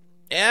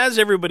 as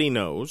everybody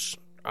knows,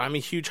 I'm a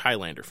huge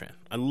Highlander fan.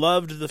 I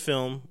loved the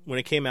film when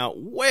it came out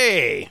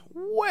way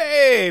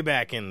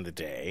back in the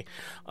day.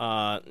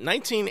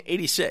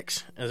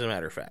 1986, as a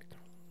matter of fact.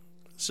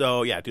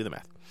 So, yeah, do the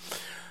math.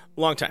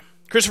 Long time.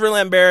 Christopher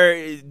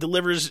Lambert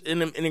delivers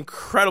an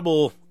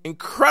incredible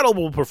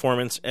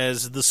performance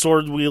as the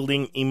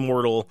sword-wielding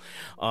immortal,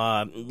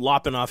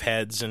 lopping off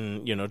heads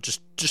and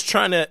just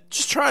trying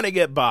to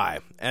get by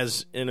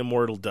as an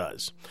immortal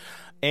does.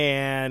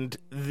 And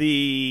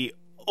the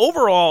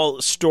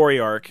overall story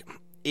arc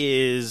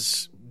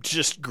is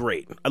just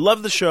great. I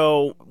love the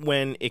show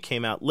when it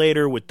came out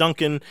later with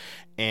Duncan,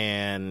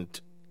 and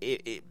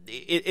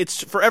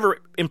it's forever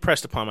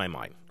impressed upon my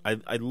mind.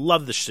 I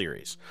love the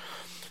series.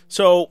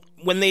 So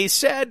when they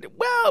said,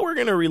 well, we're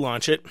going to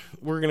relaunch it,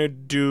 we're going to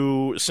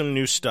do some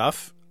new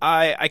stuff,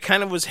 I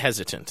kind of was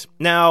hesitant.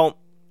 Now,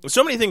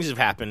 so many things have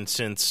happened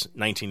since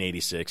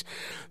 1986.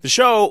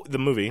 The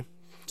movie,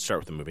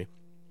 start with the movie,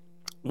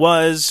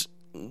 was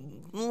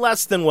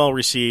less than well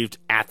received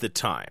at the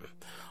time.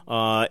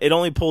 It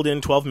only pulled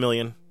in $12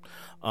 million,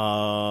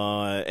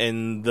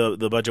 and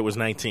the budget was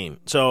 19.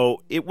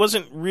 So it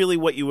wasn't really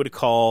what you would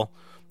call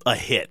a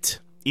hit,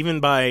 even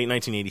by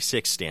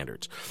 1986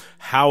 standards.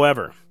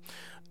 However,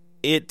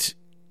 it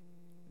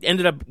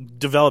ended up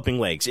developing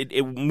legs.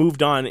 It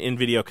moved on in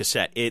video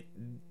cassette.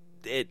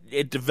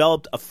 It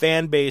developed a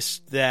fan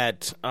base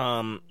that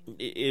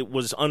it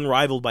was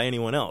unrivaled by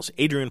anyone else.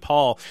 Adrian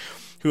Paul,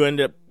 who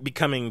ended up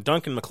becoming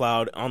Duncan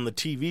MacLeod on the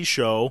TV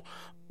show,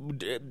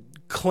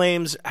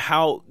 claims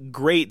how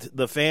great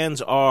the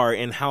fans are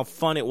and how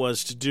fun it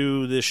was to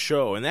do this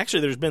show. And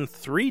actually, there's been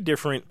 3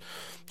 different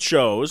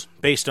shows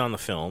based on the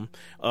film.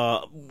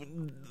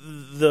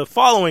 The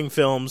following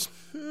films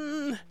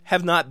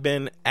have not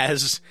been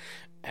as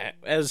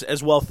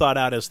well thought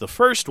out as the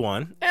first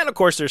one, and of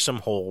course, there's some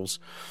holes.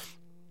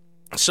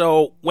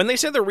 So when they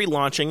said they're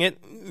relaunching it,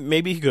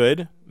 maybe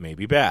good,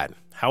 maybe bad.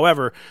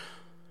 However,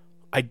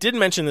 I did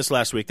mention this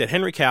last week that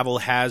Henry Cavill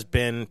has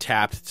been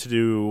tapped to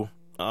do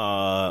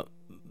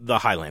the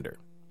Highlander.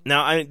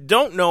 Now, I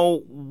don't know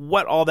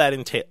what all that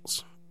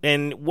entails,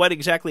 and what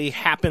exactly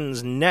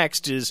happens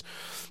next is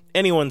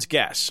anyone's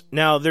guess.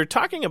 Now, they're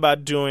talking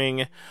about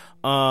doing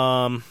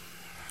an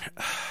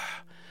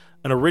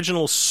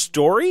original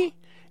story,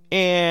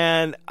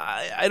 and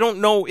I don't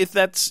know if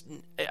that's...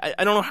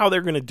 I don't know how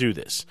they're going to do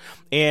this,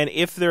 and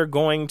if they're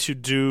going to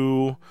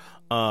do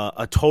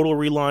a total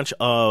relaunch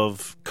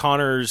of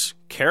Connor's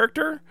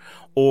character,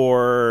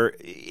 or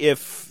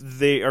if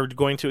they are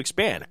going to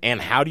expand. And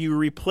how do you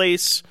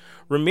replace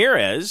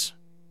Ramirez,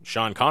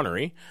 Sean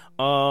Connery,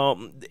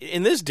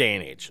 in this day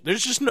and age?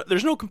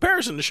 There's no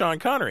comparison to Sean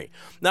Connery.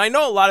 Now, I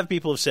know a lot of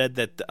people have said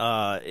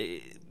that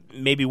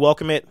maybe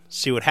welcome it,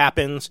 see what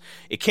happens.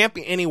 It can't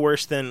be any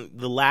worse than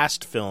the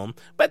last film.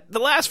 But the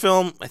last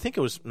film, I think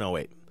it was... No,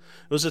 wait.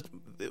 It was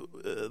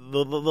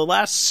the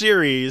last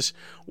series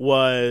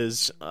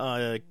was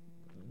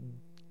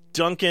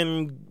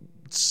Duncan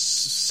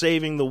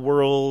saving the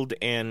world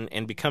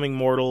and becoming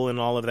mortal and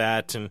all of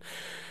that. And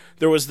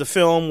there was the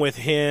film with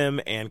him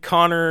and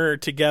Connor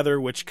together,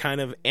 which kind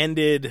of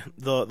ended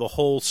the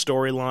whole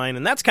storyline.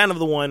 And that's kind of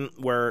the one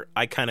where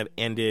I kind of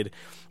ended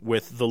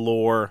with the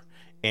lore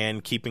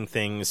and keeping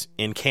things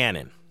in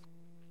canon.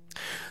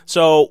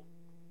 So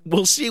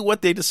we'll see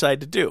what they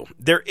decide to do.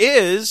 There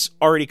is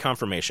already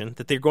confirmation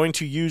that they're going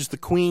to use the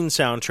Queen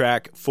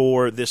soundtrack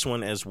for this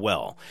one as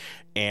well.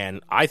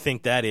 And I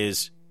think that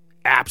is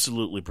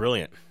absolutely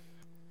brilliant.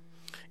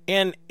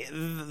 And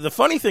the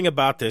funny thing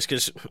about this,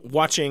 because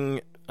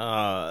watching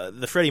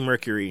the Freddie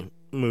Mercury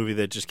movie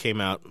that just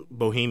came out,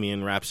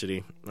 Bohemian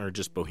Rhapsody, or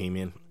just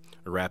Bohemian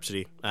or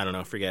Rhapsody, I don't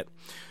know, forget.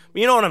 But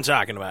you know what I'm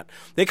talking about.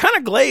 They kind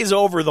of glaze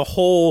over the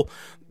whole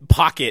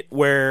pocket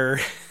where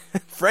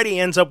Freddie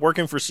ends up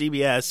working for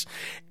CBS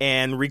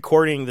and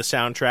recording the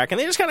soundtrack, and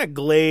they just kind of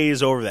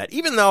glaze over that,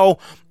 even though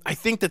I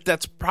think that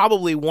that's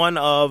probably one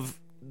of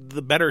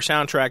the better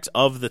soundtracks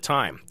of the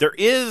time. There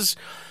is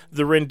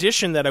the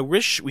rendition that I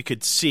wish we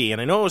could see, and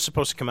I know it was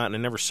supposed to come out and I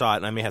never saw it,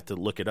 and I may have to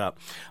look it up.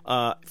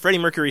 Freddie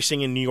Mercury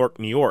singing New York,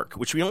 New York,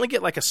 which we only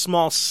get like a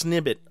small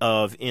snippet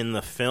of in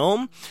the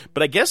film,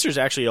 but I guess there's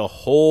actually a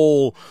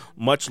whole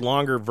much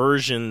longer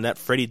version that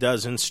Freddie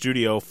does in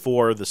studio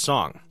for the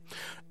song.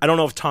 I don't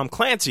know if Tom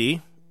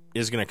Clancy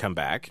is going to come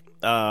back,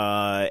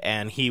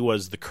 and he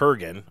was the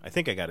Kurgan. I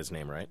think I got his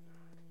name right.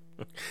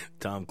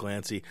 Tom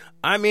Clancy.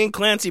 I mean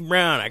Clancy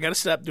Brown. I got to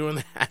stop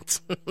doing that.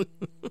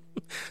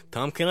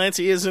 Tom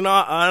Clancy is an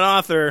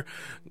author.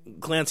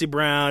 Clancy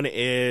Brown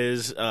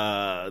is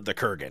the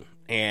Kurgan.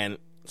 And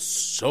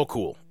so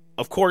cool.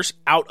 Of course,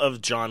 out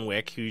of John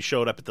Wick, who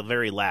showed up at the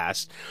very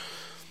last,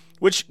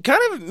 which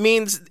kind of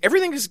means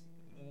everything is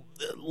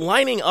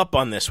lining up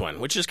on this one,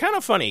 which is kind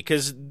of funny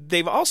because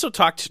they've also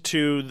talked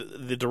to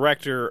the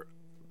director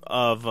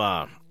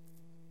of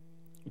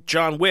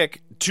John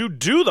Wick to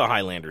do the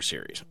Highlander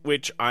series,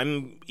 which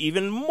I'm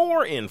even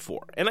more in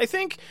for. And I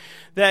think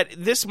that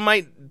this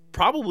might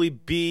probably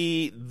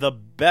be the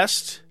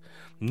best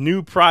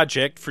new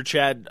project for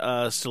Chad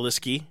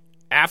Stahelski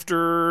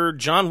after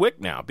John Wick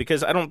now,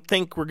 because I don't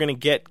think we're going to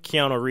get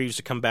Keanu Reeves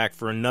to come back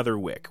for another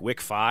Wick. Wick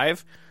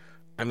 5,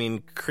 I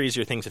mean,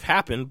 crazier things have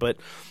happened, but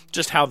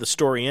just how the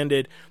story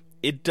ended,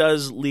 it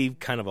does leave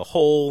kind of a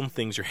hole.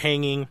 Things are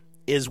hanging.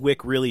 Is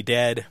Wick really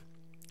dead?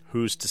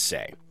 Who's to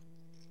say?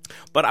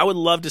 But I would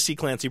love to see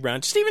Clancy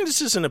Brown,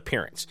 just as an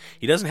appearance.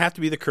 He doesn't have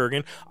to be the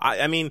Kurgan.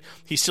 I mean,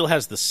 he still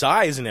has the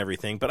size and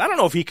everything, but I don't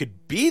know if he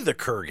could be the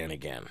Kurgan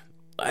again.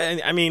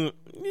 I mean,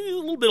 he's a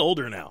little bit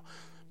older now.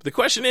 But the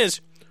question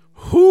is,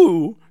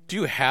 who do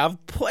you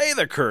have play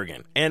the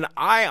Kurgan? And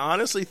I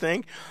honestly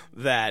think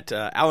that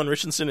Alan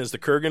Richardson as the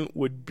Kurgan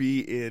would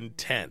be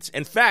intense.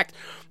 In fact,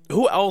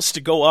 who else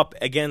to go up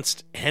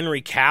against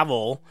Henry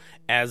Cavill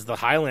as the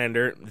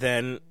Highlander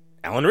than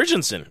Alan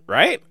Richardson,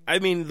 right? I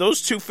mean,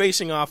 those two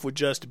facing off would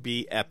just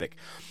be epic.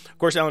 Of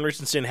course, Alan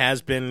Richardson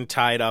has been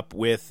tied up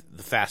with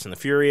the Fast and the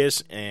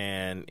Furious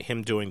and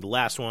him doing the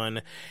last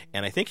one,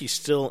 and I think he's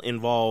still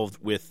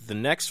involved with the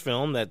next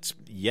film that's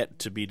yet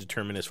to be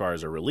determined as far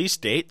as a release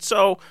date,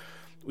 so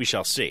we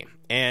shall see.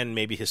 And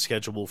maybe his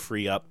schedule will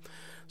free up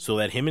so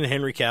that him and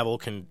Henry Cavill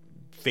can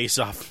face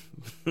off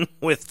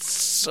with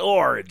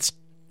swords.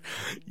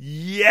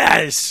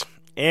 Yes!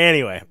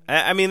 Anyway,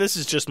 I mean, this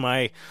is just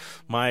my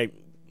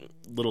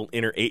little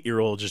inner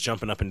 8-year-old just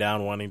jumping up and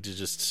down wanting to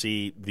just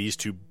see these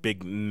two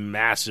big,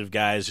 massive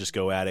guys just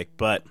go at it.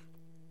 But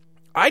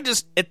I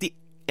just, at the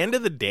end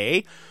of the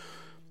day,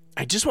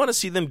 I just want to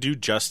see them do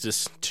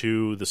justice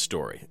to the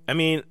story. I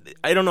mean,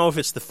 I don't know if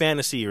it's the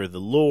fantasy or the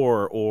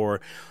lore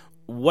or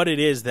what it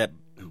is that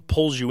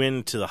pulls you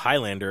into the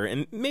Highlander,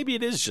 and maybe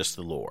it is just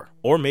the lore.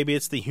 Or maybe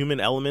it's the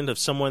human element of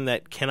someone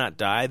that cannot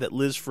die, that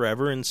lives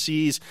forever and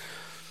sees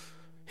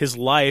his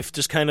life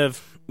just kind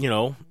of,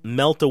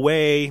 melt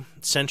away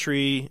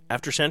century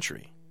after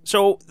century.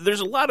 So there's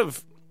a lot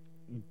of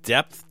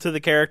depth to the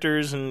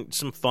characters and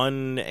some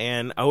fun,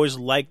 and I always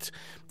liked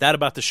that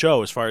about the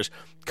show as far as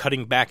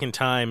cutting back in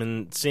time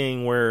and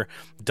seeing where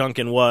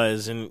Duncan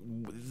was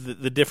and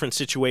the different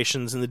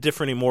situations and the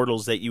different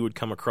immortals that you would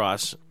come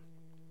across.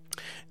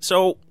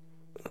 So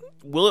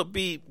will it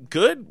be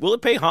good? Will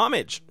it pay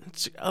homage?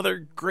 It's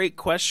other great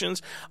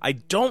questions. I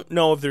don't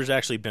know if there's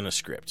actually been a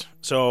script.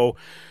 So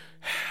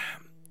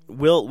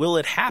will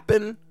it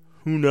happen?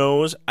 Who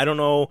knows? I don't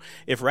know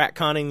if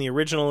retconning the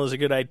original is a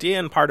good idea,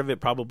 and part of it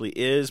probably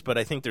is, but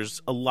I think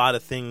there's a lot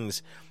of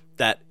things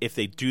that if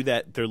they do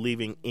that, they're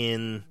leaving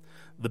in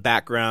the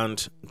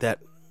background that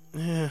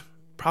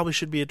probably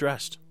should be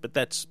addressed. But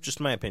that's just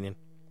my opinion.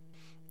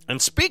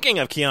 And speaking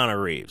of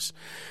Keanu Reeves,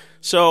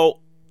 so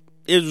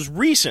it was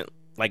recent,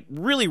 like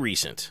really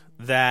recent,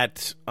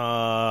 that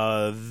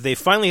they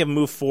finally have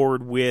moved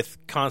forward with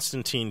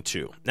Constantine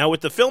 2. Now,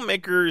 with the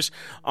filmmakers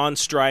on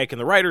strike and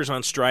the writers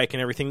on strike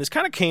and everything, this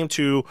kind of came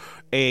to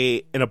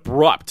an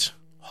abrupt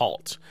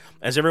halt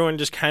as everyone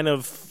just kind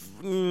of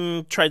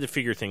tried to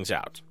figure things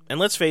out.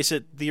 And let's face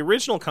it, the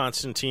original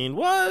Constantine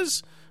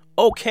was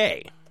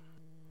okay.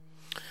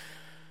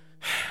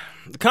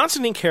 The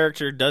Constantine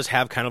character does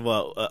have kind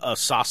of a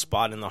soft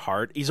spot in the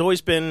heart. He's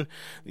always been,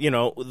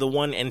 the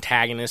one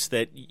antagonist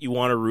that you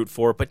want to root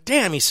for, but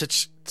damn, he's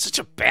such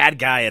a bad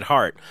guy at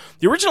heart.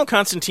 The original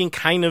Constantine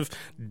kind of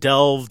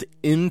delved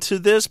into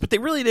this, but they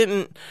really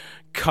didn't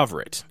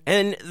cover it.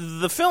 And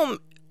the film,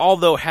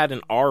 although had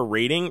an R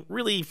rating,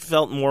 really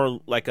felt more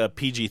like a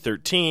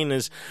PG-13,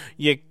 as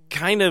you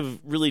kind of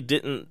really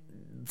didn't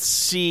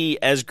see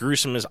as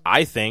gruesome as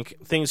I think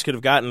things could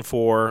have gotten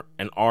for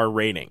an R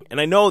rating.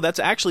 And I know that's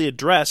actually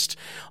addressed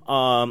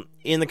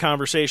in the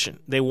conversation.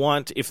 They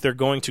want, if they're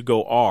going to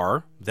go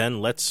R,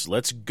 then let's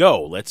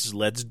go.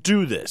 Let's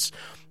do this.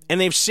 And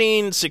they've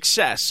seen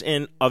success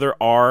in other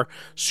R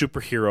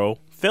superhero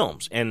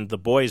films. And The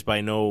Boys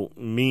by no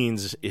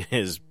means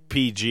is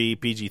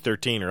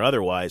PG-13 or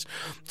otherwise.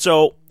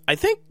 So I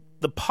think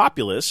the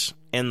populace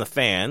and the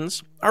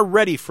fans are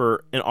ready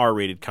for an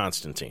R-rated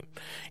Constantine.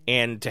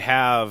 And to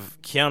have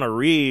Keanu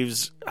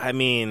Reeves, I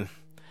mean,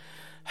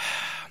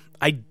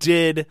 I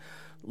did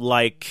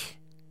like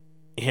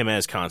him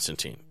as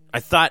Constantine. I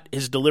thought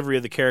his delivery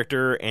of the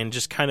character and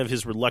just kind of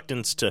his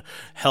reluctance to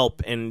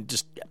help and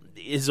just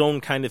his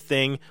own kind of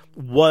thing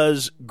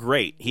was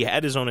great. He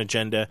had his own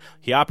agenda.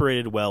 He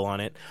operated well on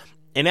it.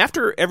 And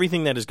after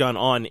everything that has gone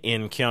on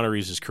in Keanu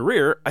Reeves'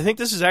 career, I think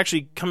this is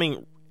actually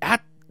coming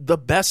at the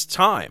best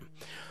time.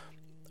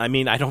 I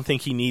mean, I don't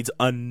think he needs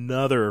yet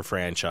another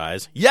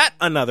franchise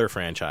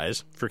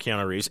for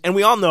Keanu Reeves. And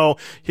we all know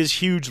his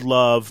huge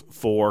love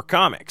for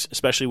comics,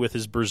 especially with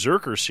his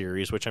Berserker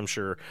series, which I'm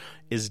sure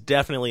is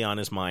definitely on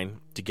his mind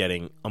to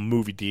getting a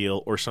movie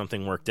deal or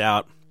something worked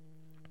out.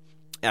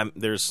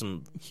 There's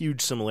some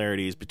huge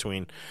similarities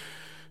between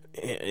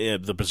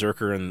the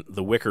Berserker and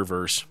the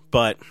Wickerverse,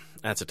 but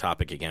that's a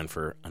topic again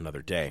for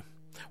another day.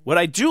 What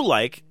I do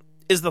like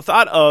is the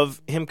thought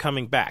of him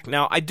coming back.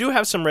 Now, I do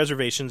have some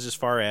reservations as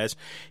far as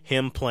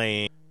him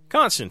playing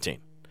Constantine.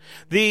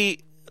 Here's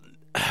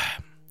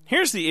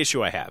the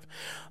issue I have.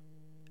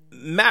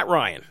 Matt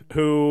Ryan,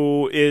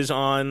 who is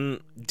on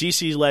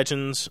DC's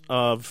Legends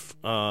of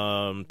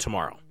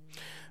Tomorrow,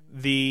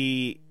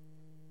 the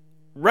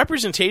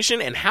representation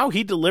and how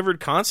he delivered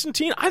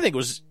Constantine, I think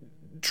was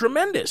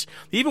tremendous.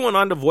 He even went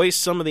on to voice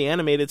some of the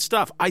animated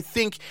stuff. I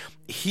think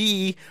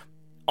he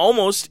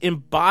almost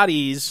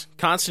embodies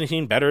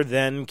Constantine better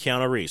than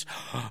Keanu Reeves.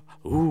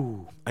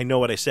 Ooh, I know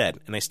what I said,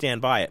 and I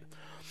stand by it.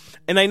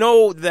 And I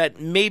know that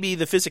maybe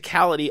the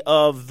physicality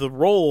of the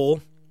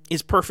role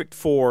is perfect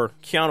for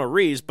Keanu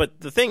Reeves, but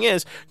the thing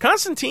is,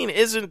 Constantine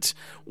isn't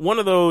one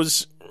of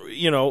those,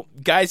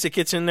 guys that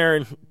gets in there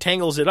and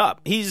tangles it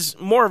up. He's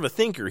more of a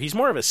thinker. He's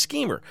more of a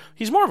schemer.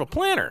 He's more of a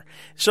planner.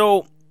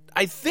 So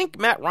I think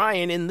Matt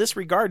Ryan, in this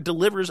regard,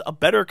 delivers a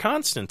better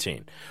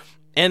Constantine.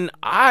 And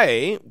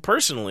I,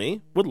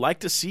 personally, would like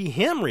to see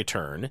him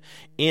return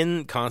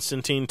in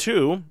Constantine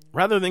 2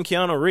 rather than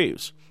Keanu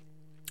Reeves.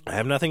 I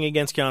have nothing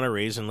against Keanu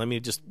Reeves, and let me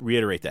just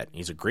reiterate that.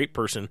 He's a great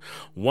person,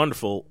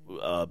 wonderful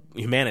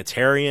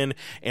humanitarian,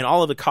 and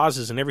all of the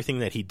causes and everything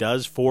that he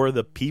does for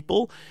the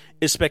people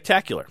is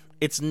spectacular.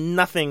 It's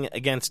nothing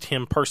against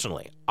him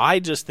personally. I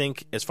just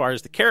think, as far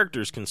as the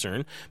character is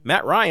concerned,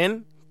 Matt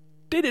Ryan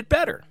did it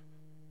better.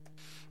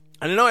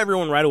 And I know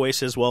everyone right away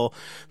says, well,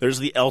 there's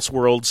the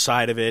Elseworld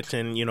side of it,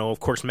 and, of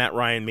course, Matt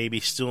Ryan maybe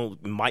still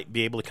might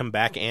be able to come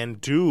back and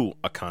do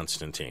a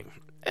Constantine.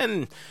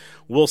 And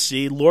we'll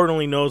see. Lord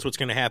only knows what's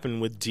going to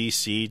happen with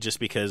DC, just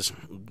because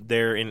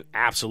they're in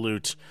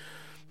absolute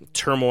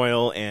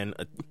turmoil and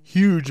a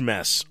huge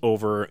mess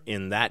over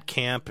in that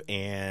camp,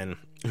 and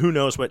who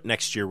knows what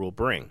next year will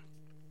bring.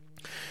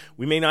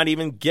 We may not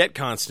even get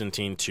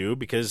Constantine 2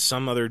 because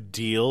some other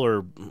deal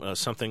or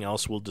something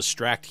else will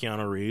distract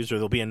Keanu Reeves, or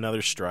there'll be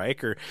another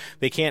strike, or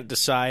they can't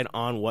decide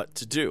on what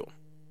to do.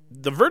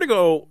 The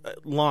Vertigo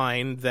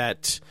line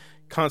that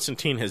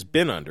Constantine has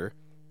been under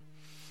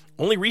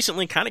only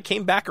recently kind of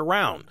came back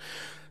around.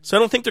 So I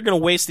don't think they're going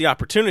to waste the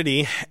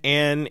opportunity,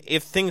 and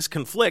if things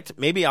conflict,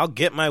 maybe I'll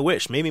get my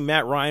wish. Maybe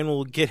Matt Ryan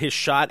will get his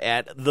shot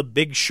at the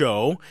big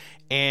show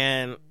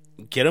and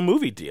get a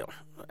movie deal.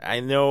 I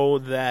know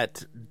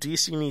that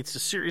DC needs to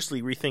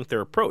seriously rethink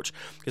their approach,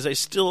 because I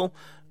still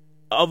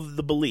of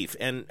the belief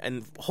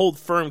and hold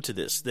firm to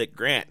this, that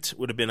Grant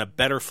would have been a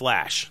better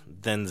Flash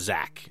than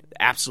Zach.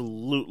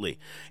 Absolutely.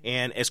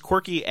 And as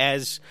quirky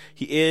as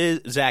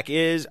Zach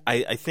is,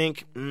 I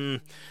think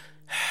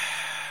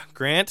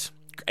Grant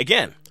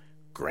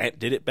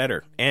did it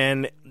better.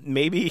 And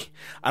maybe,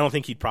 I don't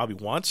think he probably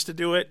wants to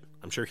do it.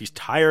 I'm sure he's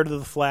tired of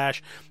the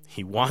Flash.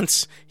 He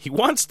wants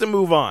to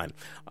move on.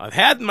 I've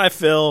had my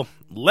fill.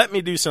 Let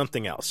me do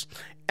something else.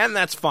 And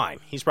that's fine.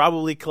 He's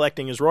probably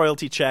collecting his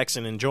royalty checks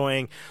and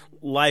enjoying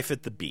life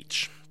at the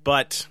beach.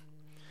 But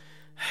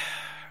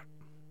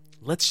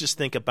let's just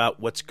think about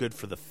what's good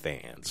for the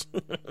fans.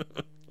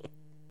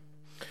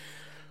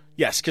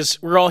 Yes,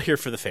 because we're all here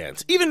for the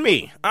fans. Even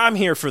me, I'm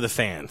here for the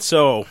fans.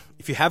 So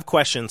if you have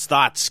questions,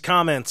 thoughts,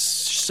 comments,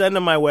 send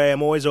them my way.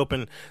 I'm always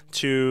open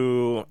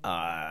to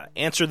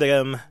answer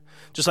them,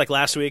 just like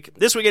last week.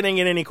 This week I didn't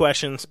get any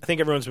questions. I think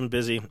everyone's been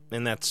busy,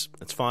 and that's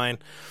fine.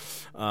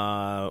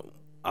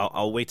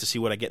 I'll wait to see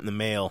what I get in the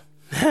mail.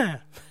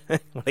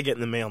 What I get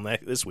in the mail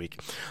this week.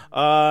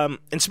 And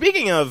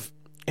speaking of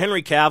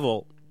Henry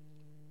Cavill,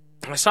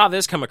 I saw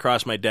this come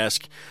across my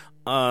desk.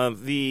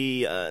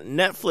 The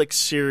Netflix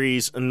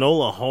series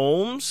Enola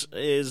Holmes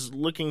is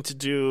looking to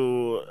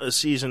do a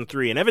season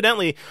 3, and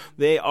evidently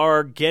they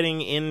are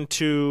getting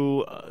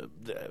into,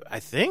 I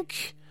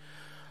think,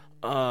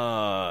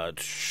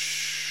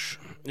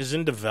 is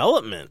in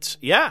development.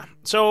 Yeah.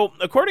 So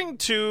according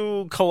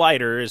to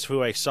Collider, is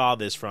who I saw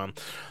this from,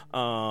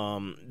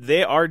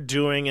 they are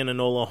doing an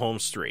Enola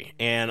Holmes 3,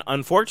 and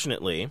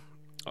unfortunately,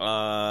 I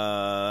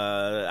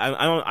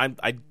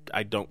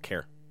don't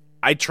care.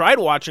 I tried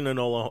watching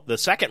Enola, the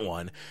second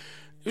one.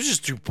 It was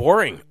just too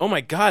boring. Oh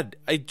my God.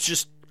 I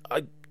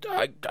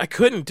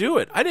couldn't do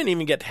it. I didn't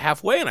even get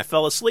halfway and I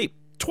fell asleep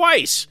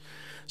twice.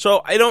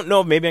 So I don't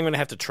know. Maybe I'm going to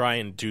have to try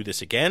and do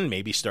this again.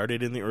 Maybe start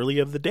it in the early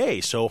of the day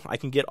so I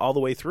can get all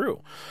the way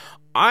through.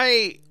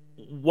 I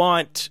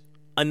want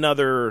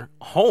another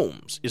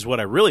Holmes is what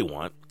I really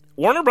want.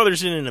 Warner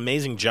Brothers did an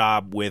amazing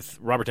job with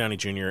Robert Downey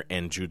Jr.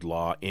 and Jude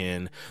Law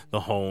in the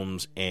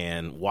Holmes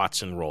and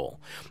Watson role.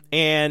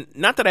 And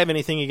not that I have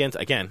anything against,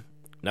 again,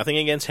 nothing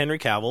against Henry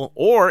Cavill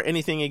or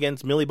anything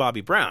against Millie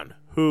Bobby Brown,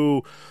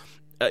 who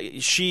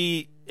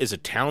she is a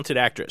talented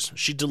actress.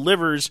 She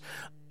delivers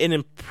an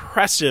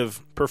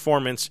impressive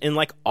performance in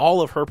like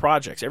all of her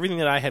projects. Everything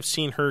that I have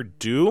seen her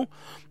do,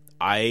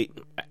 I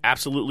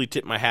absolutely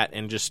tip my hat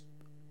and just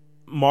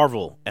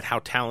marvel at how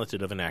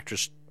talented of an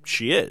actress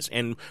she is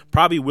and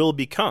probably will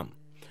become.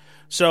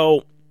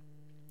 So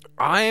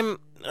I'm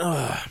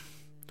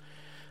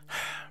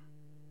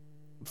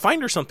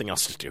find her something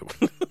else to do.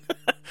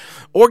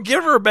 Or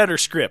give her a better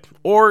script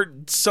or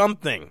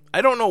something.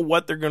 I don't know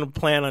what they're going to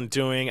plan on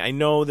doing. I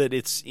know that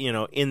it's,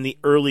 in the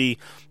early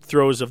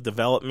throes of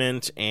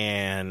development,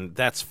 and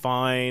that's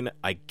fine.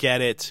 I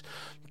get it.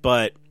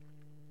 But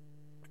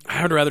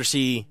I would rather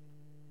see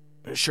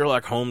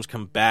Sherlock Holmes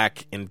come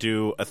back and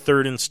do a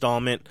third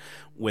installment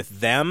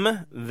with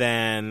them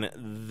than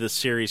the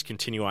series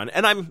continue on.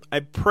 And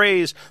I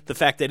praise the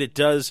fact that it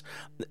does,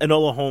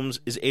 Enola Holmes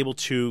is able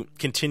to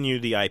continue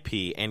the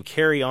IP and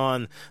carry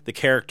on the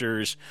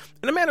characters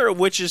in a manner of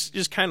which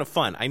is kind of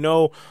fun. I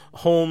know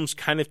Holmes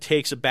kind of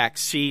takes a back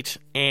seat,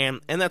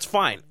 and that's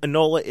fine.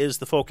 Enola is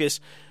the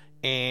focus,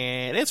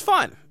 and it's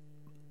fun.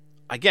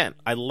 Again,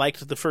 I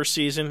liked the first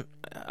season.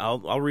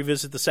 I'll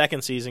revisit the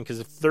second season because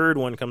the third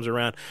one comes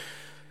around.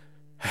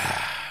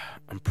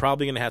 I'm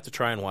probably going to have to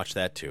try and watch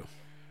that too.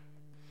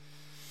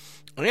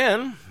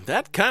 And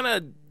that kind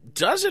of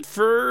does it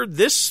for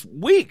this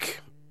week.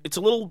 It's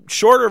a little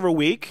shorter of a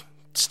week.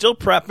 Still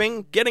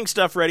prepping, getting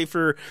stuff ready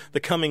for the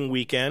coming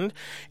weekend,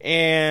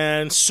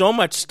 and so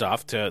much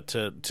stuff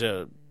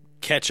to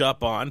catch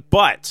up on.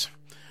 But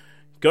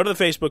go to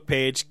the Facebook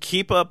page,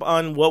 keep up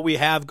on what we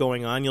have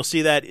going on. You'll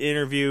see that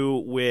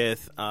interview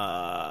with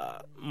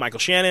Michael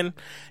Shannon,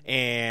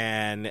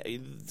 and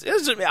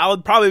I'll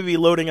probably be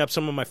loading up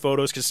some of my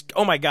photos because,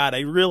 oh my God,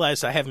 I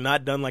realized I have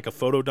not done like a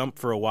photo dump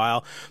for a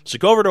while. So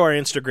go over to our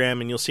Instagram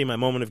and you'll see my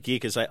moment of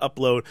geek as I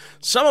upload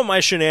some of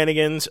my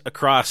shenanigans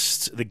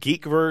across the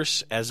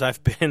Geekverse as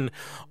I've been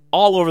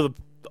all over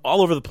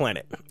the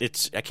planet.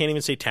 I can't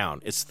even say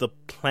town. It's the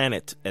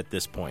planet at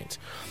this point.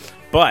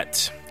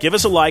 But give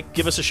us a like,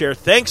 give us a share.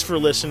 Thanks for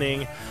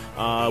listening.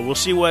 We'll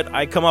see what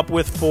I come up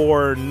with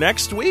for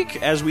next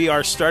week as we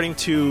are starting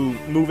to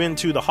move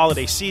into the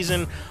holiday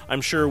season.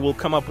 I'm sure we'll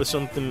come up with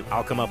something.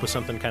 I'll come up with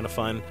something kind of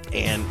fun,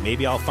 and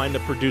maybe I'll find a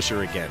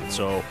producer again.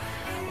 So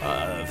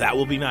that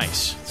will be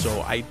nice.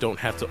 So I don't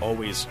have to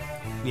always,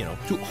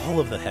 do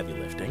all of the heavy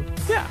lifting.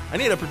 Yeah, I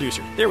need a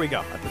producer. There we go.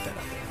 I put that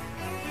out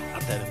there.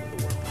 Out that into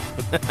the world.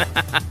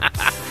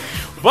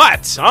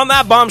 But on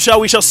that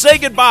bombshell, we shall say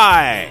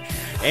goodbye.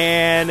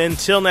 And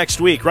until next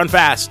week, run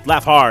fast,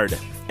 laugh hard,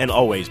 and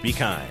always be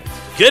kind.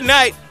 Good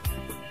night.